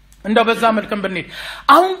እንደው በዛ መልክም ብንል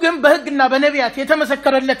አሁን ግን በሕግና በነቢያት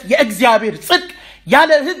የተመሰከረለት የእግዚአብሔር ጽድቅ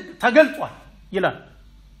ያለ ሕግ ተገልጧል ይላል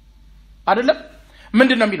አይደለም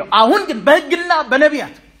ምንድነው የሚለው አሁን ግን በሕግና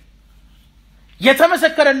በነቢያት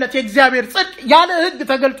የተመሰከረለት የእግዚአብሔር ጽድቅ ያለ ሕግ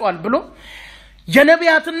ተገልጧል ብሎ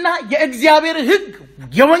የነቢያትና የእግዚአብሔር ሕግ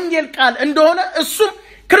የወንጌል ቃል እንደሆነ እሱም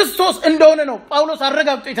ክርስቶስ እንደሆነ ነው ጳውሎስ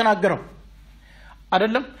አረጋግጦ የተናገረው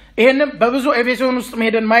አይደለም ይሄንን በብዙ ኤፌሶን ውስጥ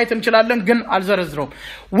መሄደን ማየት እንችላለን ግን አልዘረዝረውም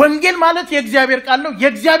ወንጌል ማለት የእግዚአብሔር ቃል ነው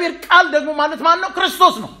የእግዚአብሔር ቃል ደግሞ ማለት ማን ነው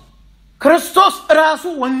ክርስቶስ ነው ክርስቶስ ራሱ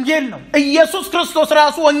ወንጌል ነው ኢየሱስ ክርስቶስ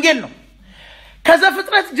ራሱ ወንጌል ነው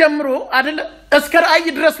ከዘፍጥረት ጀምሮ አይደለ እስከ ራእይ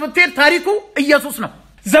ድረስ ብትሄድ ታሪኩ ኢየሱስ ነው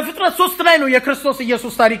ዘፍጥረት 3 ላይ ነው የክርስቶስ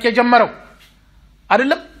ኢየሱስ ታሪክ የጀመረው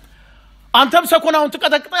አይደለም አንተም ሰኮናውን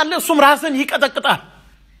ትቀጠቅጣለህ እሱም ራስን ይቀጠቅጣል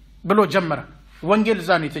ብሎ ጀመረ ወንጌል እዛ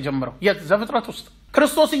ነው የተጀመረው ዘፍጥረት ውስጥ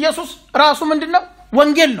ክርስቶስ ኢየሱስ ራሱ ምንድነው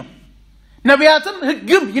ወንጌል ነው ነቢያትም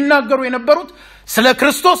ሕግም ይናገሩ የነበሩት ስለ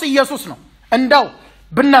ክርስቶስ ኢየሱስ ነው እንዳው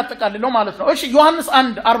ብናጠቃልለው ማለት ነው እሺ ዮሐንስ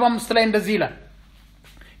 1:45 ላይ እንደዚህ ይላል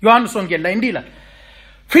ዮሐንስ ወንጌል ላይ እንዲህ ይላል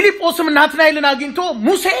ፊልጶስም ናትናኤልን አግኝቶ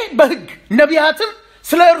ሙሴ በሕግ ነቢያትም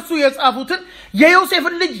ስለ እርሱ የጻፉትን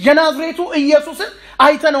የዮሴፍን ልጅ የናዝሬቱ ኢየሱስን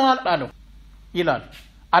አይተነዋል አለው ይላል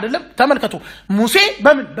አይደለም ተመልከቱ ሙሴ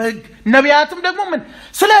በምን በሕግ ነቢያትም ደግሞ ምን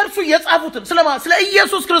ስለ እርሱ የጻፉትን ስለ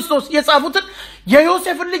ኢየሱስ ክርስቶስ የጻፉትን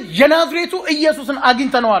የዮሴፍን ልጅ የናዝሬቱ ኢየሱስን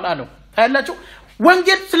አግኝተነዋል አለው ታያላችሁ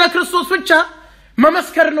ወንጌል ስለ ክርስቶስ ብቻ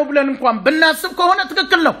መመስከር ነው ብለን እንኳን ብናስብ ከሆነ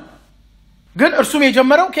ትክክል ነው ግን እርሱም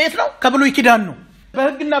የጀመረው ከየት ነው ከብሉይ ኪዳን ነው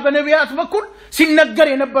በሕግና በነቢያት በኩል ሲነገር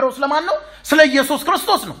የነበረው ስለማን ነው ስለ ኢየሱስ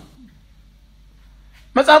ክርስቶስ ነው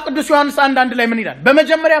መጽሐፍ ቅዱስ ዮሐንስ 1:1 ላይ ምን ይላል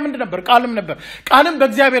በመጀመሪያ ምንድን ነበር ቃልም ነበር ቃልም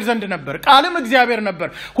በእግዚአብሔር ዘንድ ነበር ቃልም እግዚአብሔር ነበር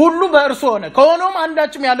ሁሉ በእርሱ ሆነ ከሆነም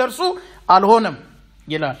አንዳችም ያለ እርሱ አልሆነም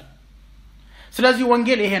ይላል ስለዚህ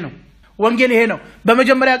ወንጌል ይሄ ነው ወንጌል ይሄ ነው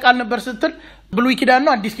በመጀመሪያ ቃል ነበር ስትል ብሉይ ኪዳን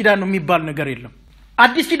ነው አዲስ ኪዳን ነው የሚባል ነገር የለም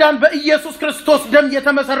አዲስ ኪዳን በኢየሱስ ክርስቶስ ደም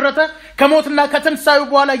የተመሰረተ ከሞትና ከትንሳኤው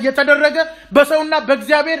በኋላ የተደረገ በሰውና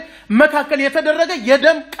በእግዚአብሔር መካከል የተደረገ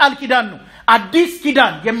የደም ቃል ኪዳን ነው አዲስ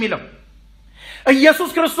ኪዳን የሚለው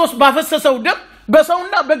ኢየሱስ ክርስቶስ ባፈሰሰው ደም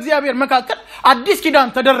በሰውና በእግዚአብሔር መካከል አዲስ ኪዳን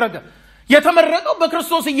ተደረገ የተመረቀው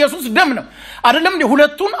በክርስቶስ ኢየሱስ ደም ነው አይደለም እንዴ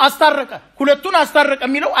ሁለቱን አስታረቀ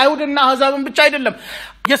የሚለው አይሁድና አሕዛብን ብቻ አይደለም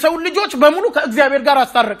የሰው ልጆች በሙሉ ከእግዚአብሔር ጋር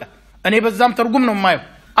አስታረቀ እኔ በዛም ትርጉም ነው የማየው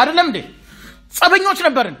አይደለም እንዴ ጸበኞች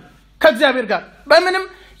ነበርን ከእግዚአብሔር ጋር በምንም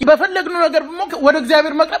በፈለግነው ነገር ወደ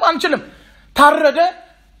እግዚአብሔር መቅረብ አንችልም ታረደ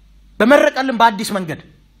በመረቀልን በአዲስ መንገድ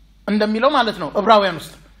እንደሚለው ማለት ነው ዕብራውያን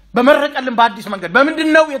ውስጥ በመረቀልን በአዲስ መንገድ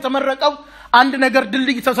በምንድነው የተመረቀው አንድ ነገር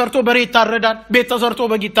ድልድይ ተሰርቶ በሬ ይታረዳል ቤት ተሰርቶ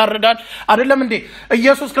በግ ይታረዳል አይደለም እንዴ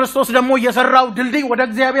ኢየሱስ ክርስቶስ ደግሞ የሰራው ድልድይ ወደ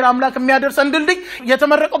እግዚአብሔር አምላክ የሚያደርሰን ድልድይ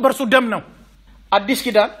የተመረቀው በእርሱ ደም ነው አዲስ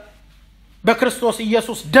ኪዳን በክርስቶስ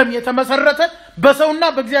ኢየሱስ ደም የተመሰረተ በሰውና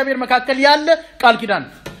በእግዚአብሔር መካከል ያለ ቃል ኪዳን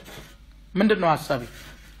ምንድነው ሐሳቤ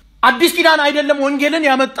አዲስ ኪዳን አይደለም ወንጌልን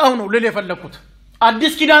ያመጣው ነው ልል የፈለኩት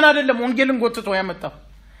አዲስ ኪዳን አይደለም ወንጌልን ጎትቶ ያመጣው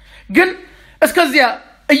ግን እስከዚያ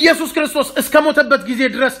ኢየሱስ ክርስቶስ እስከሞተበት ጊዜ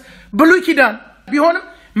ድረስ ብሉይ ኪዳን ቢሆንም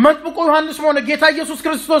መጥምቁ ዮሐንስ ሆነ ጌታ ኢየሱስ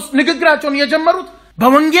ክርስቶስ ንግግራቸውን የጀመሩት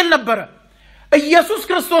በወንጌል ነበር ኢየሱስ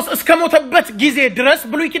ክርስቶስ እስከሞተበት ጊዜ ድረስ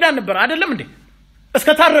ብሉይ ኪዳን ነበር አይደለም እንዴ እስከ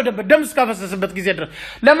ታረደበት ደም እስከፈሰሰበት ጊዜ ድረስ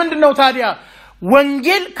ለምንድነው ታዲያ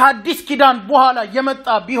ወንጌል ከአዲስ ኪዳን በኋላ የመጣ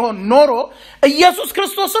ቢሆን ኖሮ ኢየሱስ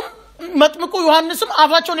ክርስቶስም መጥምቁ ዮሐንስም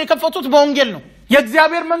አፋቸውን የከፈቱት በወንጌል ነው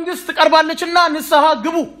የእግዚአብሔር መንግስት ተቀርባለችና ንስሐ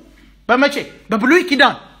ግቡ በመቼ በብሉይ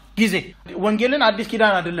ኪዳን ጊዜ ወንጌልን አዲስ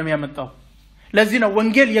ኪዳን አይደለም ያመጣው ለዚህ ነው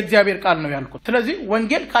ወንጌል የእግዚአብሔር ቃል ነው ያልኩት ስለዚህ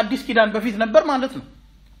ወንጌል ከአዲስ ኪዳን በፊት ነበር ማለት ነው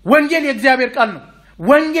ወንጌል የእግዚአብሔር ቃል ነው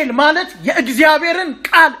ወንጌል ማለት የእግዚአብሔርን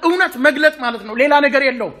ቃል እውነት መግለጥ ማለት ነው ሌላ ነገር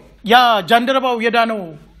የለው ያ ጃንደረባው የዳነው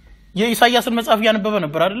የኢሳይያስን መጽሐፍ ያነበበ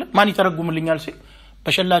ነበር አይደል ማን ይተረጉምልኛል ሲል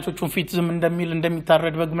በሸላቾቹን ፊት ዝም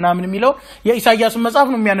እንደሚታረድ በግ ምናምን የሚለው የኢሳይያስን መጽሐፍ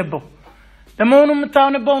ነው የሚያነበው ለመሆኑ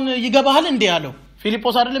የምታነበውን ይገባሃል እንዴ ያለው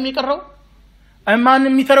ፊልጶስ አይደለም የቀረው ማን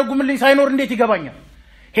የሚተረጉምልኝ ሳይኖር እንዴት ይገባኛል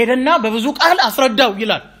ሄደና በብዙ ቃል አስረዳው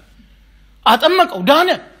ይላል አጠመቀው ዳነ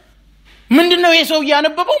ምንድነው የሰው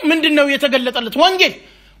ያነበበው ምንድነው የተገለጠለት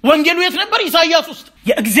ወንጌሉ የት ነበር ኢሳይያስ ውስጥ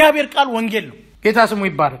የእግዚአብሔር ቃል ወንጌል ነው ጌታ ስሙ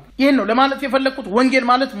ይባረክ ይሄን ነው ለማለት የፈለኩት ወንጌል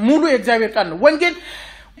ማለት ሙሉ የእግዚአብሔር ቃል ነው ወንጌል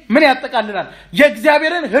ምን ያጠቃልላል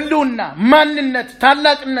የእግዚአብሔርን ህልውና ማንነት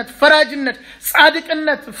ታላቅነት ፈራጅነት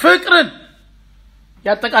ጻድቅነት ፍቅርን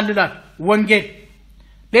ያጠቃልላል ወንጌል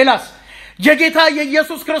ሌላስ የጌታ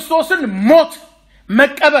የኢየሱስ ክርስቶስን ሞት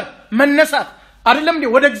መቀበር መነሳት አይደለም እንዴ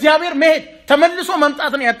ወደ እግዚአብሔር መሄድ ተመልሶ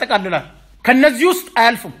መምጣትን ያጠቃልላል ከነዚህ ውስጥ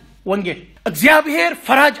አያልፍም ወንጌል እግዚአብሔር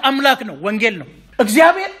ፈራጅ አምላክ ነው ወንጌል ነው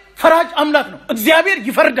እግዚአብሔር ፈራጅ አምላክ ነው እግዚአብሔር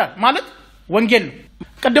ይፈርዳል ማለት ወንጌል ነው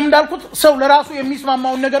ቀደም እንዳልኩት ሰው ለራሱ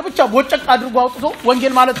የሚስማማውን ነገር ብቻ ወጨቅ አድርጎ አውጥቶ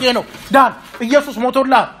ወንጌል ማለት ይሄ ነው ዳን ኢየሱስ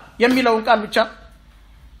ሞቶልሃል የሚለውን ቃል ብቻ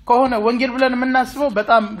ከሆነ ወንጌል ብለን የምናስበው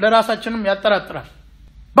በጣም ለራሳችንም ያጠራጥራል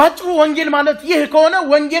ባጭሩ ወንጌል ማለት ይሄ ከሆነ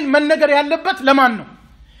ወንጌል መነገር ያለበት ለማን ነው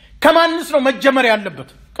ከማንስ ነው መጀመር ያለበት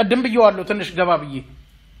ቀደም ብየዋለሁ ትንሽ ገባ ብዬ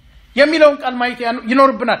የሚለውን ቃል ማየት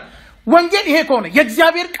ይኖርብናል ወንጌል ይሄ ከሆነ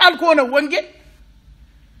የእግዚአብሔር ቃል ከሆነ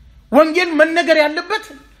ወንጌል መነገር ያለበት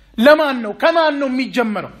ለማን ነው ከማን ነው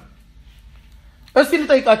የሚጀመረው እስቲ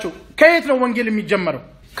ልጠይቃችሁ ከየት ነው ወንጌል የሚጀመረው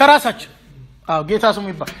ከራሳችን ጌታ ስሙ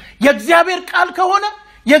ይባል የእግዚአብሔር ቃል ከሆነ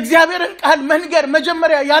የእግዚአብሔርን ቃል መንገር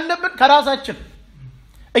መጀመሪያ ያለበት ከራሳችን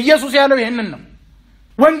ኢየሱስ ያለው ይሄንን ነው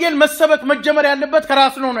ወንጌል መሰበክ መጀመሪያ ያለበት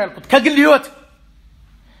ከራስ ነው ያልኩት ከግል ህይወት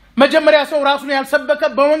መጀመሪያ ሰው ራሱን ያልሰበከ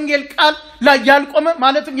በወንጌል ቃል ላይ ያልቆመ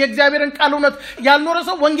ማለትም የእግዚአብሔርን ቃል እውነት ያልኖረ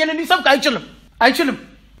ሰው ወንጌልን ሊሰብክ አይችልም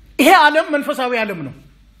ይሄ ዓለም መንፈሳዊ ዓለም ነው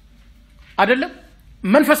አይደለም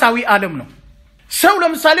መንፈሳዊ ዓለም ነው ሰው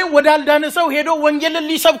ለምሳሌ ወዳልዳነ ሰው ሄዶ ወንጌልን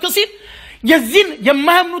ሊሰብክ ሲል የዚህን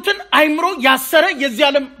የማያምኑትን አይምሮ ያሰረ የዚህ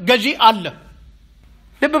ዓለም ገዢ አለ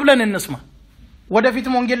ልብ ብለን እንስማ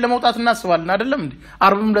ወደፊትም ወንጌል ለመውጣት እናስባለን አይደለም እንዴ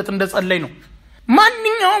አርብም ለት እንደጸለይ ነው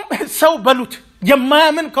ማንኛውም ሰው በሉት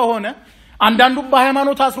የማያምን ከሆነ አንዳንዱ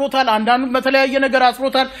በሃይማኖት አስሮታል አንዳንዱ በተለያየ ነገር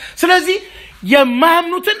አስሮታል ስለዚህ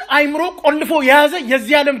የማያምኑትን አይምሮ ቆልፎ የያዘ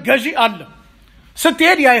የዚህ ዓለም ገዢ አለ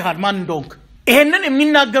ስትሄድ ያይሃል ማን እንደሆንክ ይሄንን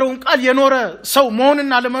የሚናገረውን ቃል የኖረ ሰው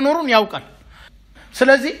መሆንና ለመኖሩን ያውቃል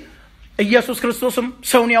ስለዚህ ኢየሱስ ክርስቶስም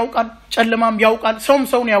ሰውን ያውቃል ጨለማም ያውቃል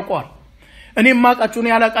ሰውን ያውቃል እኔም ማቃችሁን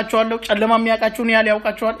ያላቃችኋለሁ ጨለማም ያቃችሁን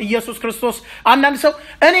ያላውቃችኋል ኢየሱስ ክርስቶስ አንዳንድ ሰው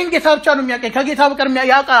እኔን ጌታ ብቻ ነው የሚያቀኝ ከጌታ በቀር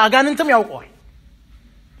ያውቃ አጋንንትም ያውቃል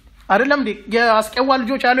አይደለም እንዴ የአስቀዋ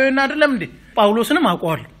ልጆች ያለውና አይደለም እንዴ ጳውሎስንም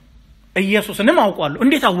አውቀዋል ኢየሱስንም አውቀዋል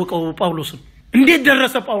እንዴት አወቀው ጳውሎስን እንዴት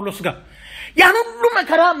ደረሰ ጳውሎስ ጋር ያን ሁሉ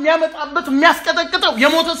መከራ የሚያመጣበት የሚያስቀጠቅጠው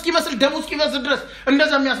የሞተ እስኪመስል ደሙ እስኪመስል ድረስ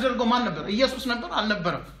እንደዛ የሚያስደርገው ማን ነበር ኢየሱስ ነበር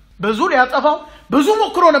አልነበረም ብዙ ሊያጠፋው ብዙ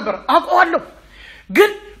ሞክሮ ነበር አውቀዋለሁ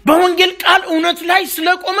ግን በወንጌል ቃል እውነት ላይ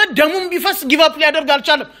ስለቆመ ደሙን ቢፈስ ጊቫፕ ሊያደርግ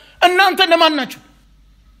አልቻለም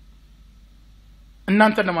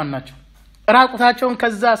እናንተ ለማን ናችሁ ራቁታቸውን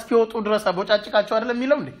ከዛ እስኪወጡ ድረስ አቦጫጭቃቸው አይደለም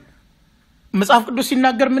የሚለው እንዴ መጽሐፍ ቅዱስ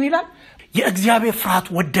ሲናገር ምን ይላል የእግዚአብሔር ፍርሃት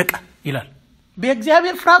ወደቀ ይላል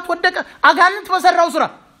በእግዚአብሔር ፍርሃት ወደቀ አጋንንት በሰራው ስራ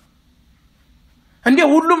እንዴ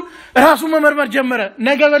ሁሉም ራሱ መመርመር ጀመረ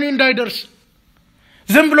ነገ በኔ እንዳይደርስ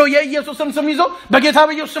ዝም ብሎ የኢየሱስን ስም ይዞ በጌታ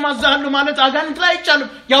በኢየሱስ ስም አዛሉ ማለት አጋንንት ላይ አይቻልም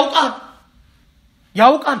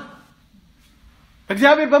ያውቃል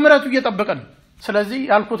እግዚአብሔር በመረቱ እየጠበቀን ስለዚህ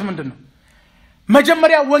ያልኩት ምንድነው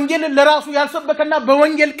መጀመሪያ ወንጌልን ለራሱ ያልሰበከና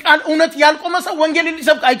በወንጌል ቃል እውነት ያልቆመ ሰው ወንጌልን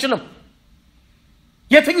ሊሰብክ አይችልም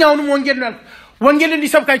የትኛውንም ወንጌል ነው ያልኩት ወንጌልን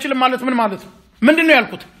ሊሰብክ አይችልም ማለት ምን ማለት ነው ምንድነው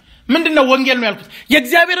ያልኩት ምንድነው ወንጌል ነው ያልኩት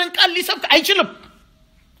የእግዚአብሔርን ቃል ሊሰብክ አይችልም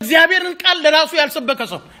እግዚአብሔርን ቃል ለራሱ ያልሰበከ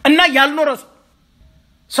ሰው እና ያልኖረ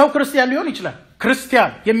ሰው ክርስቲያን ሊሆን ይችላል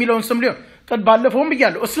ክርስቲያን የሚለውን ስም ሊሆን ባለፈውም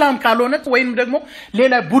ብያለሁ እስላም ካልሆነ ወይንም ደግሞ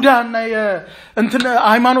ሌላ ቡዳና እንትን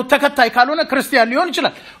ሃይማኖት ተከታይ ካልሆነ ክርስቲያን ሊሆን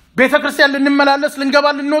ይችላል ቤተክርስቲያን ልንመላለስ ልንገባ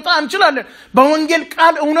ልንወጣ እንችላለን በወንጌል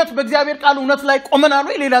ቃል እውነት በእግዚአብሔር ቃል እውነት ላይ ቆመናል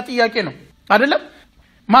ወይ ሌላ ጥያቄ ነው አይደለም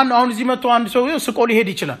ማን ነው አሁን እዚህ መጥቶ አንድ ሰው ስቆ ሊሄድ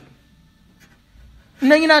ይችላል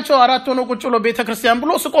እነኝናቸው አራት ሆኖ ቁጭ ብሎ ቤተክርስቲያን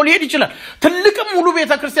ብሎ ስቆ ሊሄድ ይችላል ትልቅም ሙሉ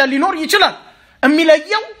ቤተክርስቲያን ሊኖር ይችላል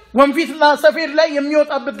የሚለየው ወንፊትና ሰፌድ ላይ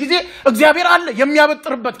የሚወጣበት ጊዜ እግዚአብሔር አለ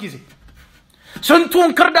የሚያበጥርበት ጊዜ ስንቱ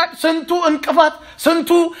እንክርዳድ ስንቱ እንቅፋት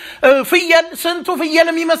ስንቱ ፍየል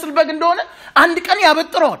የሚመስል በግ እንደሆነ አንድ ቀን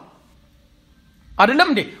ያበጥረዋል አይደለም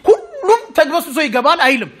እንዴ ሁሉም ተግበስብሶ ይገባል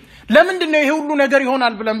አይልም ለምንድነው ይሄ ሁሉ ነገር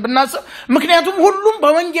ይሆናል ብለን ብናስብ ምክንያቱም ሁሉም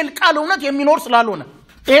በወንጌል ቃል እውነት የሚኖር ስላልሆነ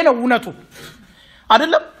ይሄ ነው እውነቱ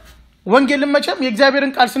አይደለም ወንጌልን መቼም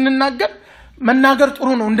የእግዚአብሔርን ቃል ስንናገር መናገር ጥሩ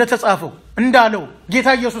ነው እንደተጻፈው እንዳለው ጌታ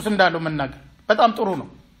ኢየሱስ እንዳለው መናገር በጣም ጥሩ ነው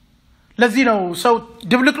ለዚህ ነው ሰው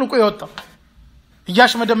ድብልቅልቁ ይወጣው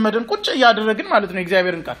ያሽመደመደን ቁጭ ያደረግን ማለት ነው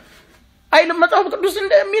እግዚአብሔርን ቃል አይልም መጽሐፍ ቅዱስ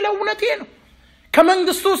እንደሚለው እውነት ይሄ ነው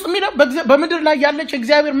ከመንግስቱ ውስጥ የሚለው በመድር ላይ ያለች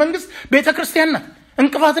እግዚአብሔር መንግስት ቤተክርስቲያን ናት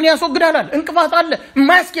እንቅፋትን ያስወግዳል እንቅፋት አለ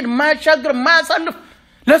ማስኪን ማያሻግር ማያሳልፍ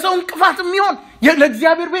ለሰው እንቅፋት የሚሆን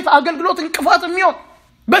ለእግዚአብሔር ቤት አገልግሎት እንቅፋት የሚሆን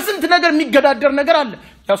በስንት ነገር የሚገዳደር ነገር አለ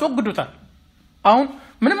ያስወግዱታል አሁን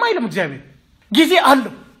ምንም አይልም እግዚአብሔር ጊዜ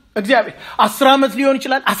አለው እግዚአብሔር 10 አመት ሊሆን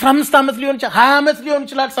ይችላል 15 አመት ሊሆን ይችላል 20 አመት ሊሆን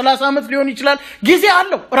ይችላል 30 አመት ሊሆን ይችላል ጊዜ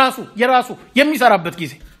አለው የራሱ የሚሰራበት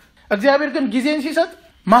ጊዜ እግዚአብሔር ግን ጊዜን ሲሰጥ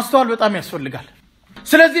ማስተዋል በጣም ያስፈልጋል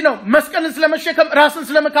ስለዚህ ነው መስቀልን ስለመሸከም ራስን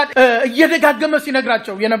ስለመካድ እየደጋገመ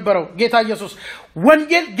ሲነግራቸው የነበረው ጌታ ኢየሱስ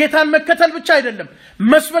ወንጌል ጌታን መከተል ብቻ አይደለም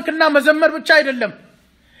መስበክና መዘመር ብቻ አይደለም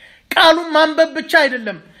ቃሉን ማንበብ ብቻ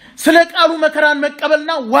አይደለም ስለ ቃሉ መከራን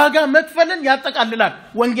መቀበልና ዋጋ መክፈልን ያጠቃልላል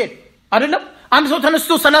ወንጌል አይደለም አንድ ሰው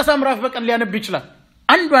ተነስቶ 30 ምዕራፍ በቀን ሊያነብ ይችላል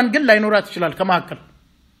አንዷን ግን ላይኖራት ይችላል ከማከል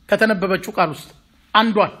ከተነበበችው ቃል ውስጥ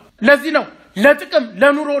አንዷን ለዚህ ነው ለጥቅም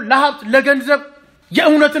ለኑሮ ለሀብት ለገንዘብ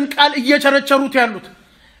የእውነትን ቃል እየቸረቸሩት ያሉት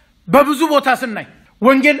በብዙ ቦታ ስናይ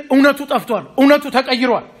ወንጌል እውነቱ ጠፍቷል እውነቱ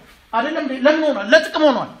ተቀይሯል አይደለም ለምን ሆኗል ለጥቅም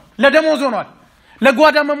ሆኗል ለደሞዝ ሆኗል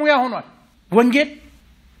ለጓዳ መሙያ ሆኗል ወንጌል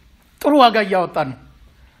ጥሩ ዋጋ ያወጣ ነው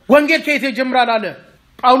ወንጌል ከየት ይጀምራል አለ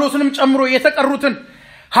ጳውሎስንም ጨምሮ የተቀሩትን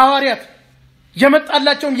ሐዋርያት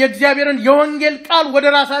የመጣላቸውን የእግዚአብሔርን የወንጌል ቃል ወደ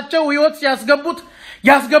ራሳቸው ህይወት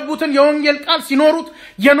ያስገቡትን የወንጌል ቃል ሲኖሩት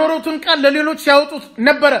የኖሩትን ቃል ለሌሎች ሲያወጡት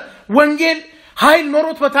ነበር ወንጌል ኃይል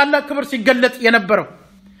ኖሮት በታላቅ ክብር ሲገለጥ የነበረው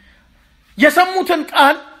የሰሙትን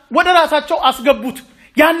ቃል ወደ ራሳቸው አስገቡት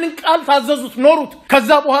ያንን ቃል ታዘዙት ኖሩት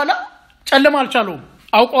ከዛ በኋላ ጨለማ አልቻለውም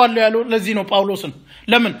አውቀዋለሁ ያለው ለዚህ ነው ጳውሎስን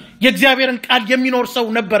ለምን የእግዚአብሔርን ቃል የሚኖር ሰው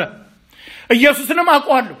ነበር ኢየሱስንም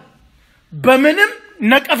አውቀዋለሁ በምንም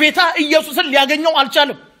ነቀፌታ ኢየሱስን ሊያገኘው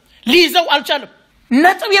አልቻለም ሊይዘው አልቻለም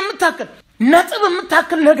ነጥብ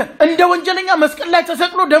የምታክል ነገር እንደ ወንጀለኛ መስቀል ላይ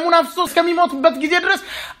ተሰቅሎ ደሙን አፍስሶ እስከሚሞትበት ጊዜ ድረስ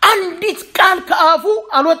አንዲት ቃል ከአፉ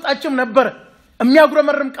አልወጣችም ነበር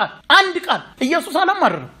የሚያጉረመርም ቃል አንድ ቃል ኢየሱስ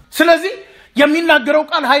አላማረረም ስለዚህ የሚናገረው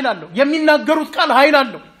ቃል ኃይል አለው የሚናገሩት ቃል ኃይል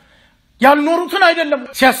አለው ያልኖሩትን አይደለም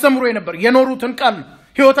ሲያስተምሩ የነበር የኖሩትን ቃል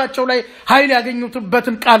ህይወታቸው ላይ ኃይል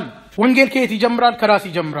ያገኙትበትን ቃል ወንጌል ከየት ይጀምራል ከራስ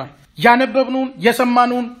ይጀምራል ያነበብነውን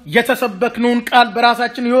የሰማነውን የተሰበክነውን ቃል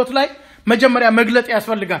በራሳችን ህይወት ላይ መጀመሪያ መግለጥ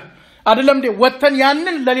ያስፈልጋል አይደለም እንዴ ወተን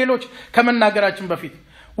ያንን ለሌሎች ከመናገራችን በፊት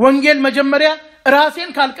ወንጌል መጀመሪያ ራሴን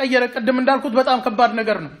ካልቀየረ ቀደም እንዳልኩት በጣም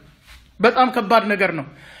ከባድ ነገር ነው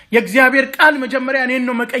የእግዚአብሔር ቃል መጀመሪያ እኔን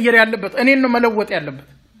ነው መቀየር ያለበት እኔን ነው መለወጥ ያለበት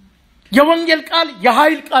የወንጌል ቃል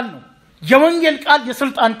የኃይል ቃል ነው የወንጌል ቃል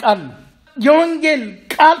የስልጣን ቃል ነው የወንጌል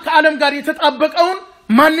ቃል ከዓለም ጋር የተጣበቀውን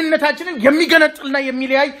ማንነታችንን የሚገነጥልና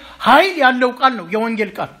የሚለያይ ኃይል ያለው ቃል ነው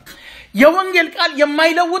የወንጌል ቃል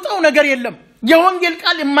የማይለውጠው ነገር የለም የወንጌል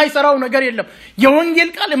ቃል የማይሰራው ነገር የለም የወንጌል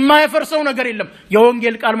ቃል የማይፈርሰው ነገር የለም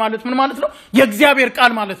የወንጌል ቃል ማለት ምን ማለት ነው የእግዚአብሔር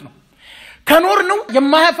ቃል ማለት ነው ከኖር ነው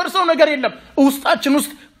የማይፈርሰው ነገር የለም ውስጣችን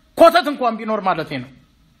ውስጥ ኮተት እንኳን ቢኖር ማለት ነው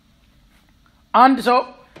አንድ ሰው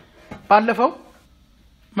ባለፈው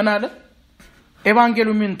ምን አለ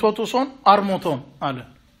evangelism ቶቶሶን አርሞቶን አለ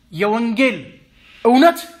የወንጌል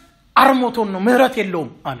እውነት አርሞቶን ነው ምህረት የለውም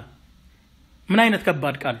አለ ምን አይነት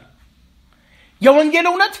ከባድ ቃል የወንጌል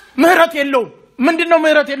እውነት ምህረት የለውም ምንድነው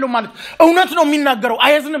ምህረት የለውም ማለት እውነት ነው የሚናገረው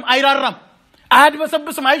አይዝንም አይራራም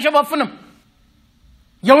አያድበሰብስም አይሸፋፍንም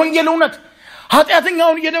የወንጌል እውነት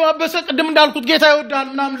ኃጢአተኛውን እየደባበሰ ቅድም እንዳልኩት ጌታ ይወዳል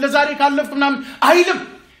ምናምን ለዛሬ ካለፍክ ምናምን አይልም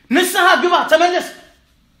ንስሐ ግባ ተመለስ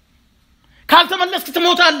ካልተመለስክ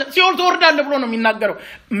ትሞታለህ ሲኦል ትወርዳለህ ብሎ ነው የሚናገረው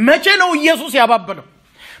መቼ ነው ኢየሱስ ያባበለው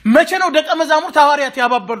መቼ ነው ደቀ መዛሙርት ሐዋርያት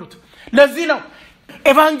ያባበሉት ለዚህ ነው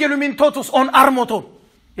evangelism totus on armoton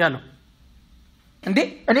ያለው እንዴ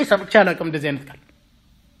እኔ ሰምቼ አላውቅም እንደዚህ አይነት ቃል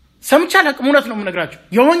ሰምቼ አላውቅም እውነት ነው የምነግራችሁ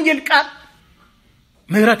የወንጌል ቃል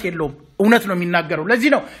ምህረት የለውም እውነት ነው የሚናገረው ለዚህ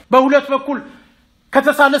ነው በሁለት በኩል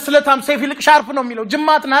ከተሳለ ስለታም ሰይፍ ይልቅ ሻርፕ ነው የሚለው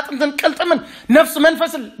ጅማትን አጥንትን ቅልጥምን ነፍስ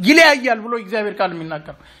መንፈስን ይለያያል ብሎ እግዚአብሔር ቃል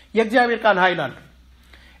የሚናገር የእግዚአብሔር ቃል ኃይል አለ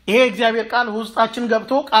ይሄ እግዚአብሔር ቃል ውስጣችን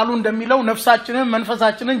ገብቶ ቃሉ እንደሚለው ነፍሳችንን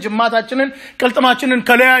መንፈሳችንን ጅማታችንን ቅልጥማችንን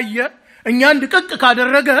ከለያየ እኛን ድቅቅ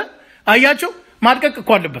ካደረገ አያችሁ ማድቀቅ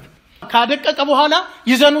እኮ አለበት ካደቀቀ በኋላ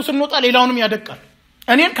ይዘኑ ስንወጣ ሌላውንም ያደቃል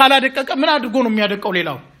እኔን ካላደቀቀ ምን አድርጎ ነው የሚያደቀው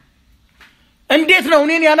ሌላው እንዴት ነው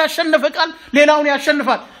እኔን ያላሸነፈ ቃል ሌላውን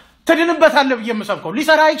ያሸንፋል ተድንበታል በየመሰብከው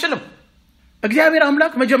ሊሰራ አይችልም እግዚአብሔር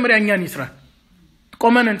አምላክ መጀመሪያ እኛን ይስራ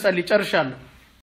ቆመን እንጸልይ ጨርሻለሁ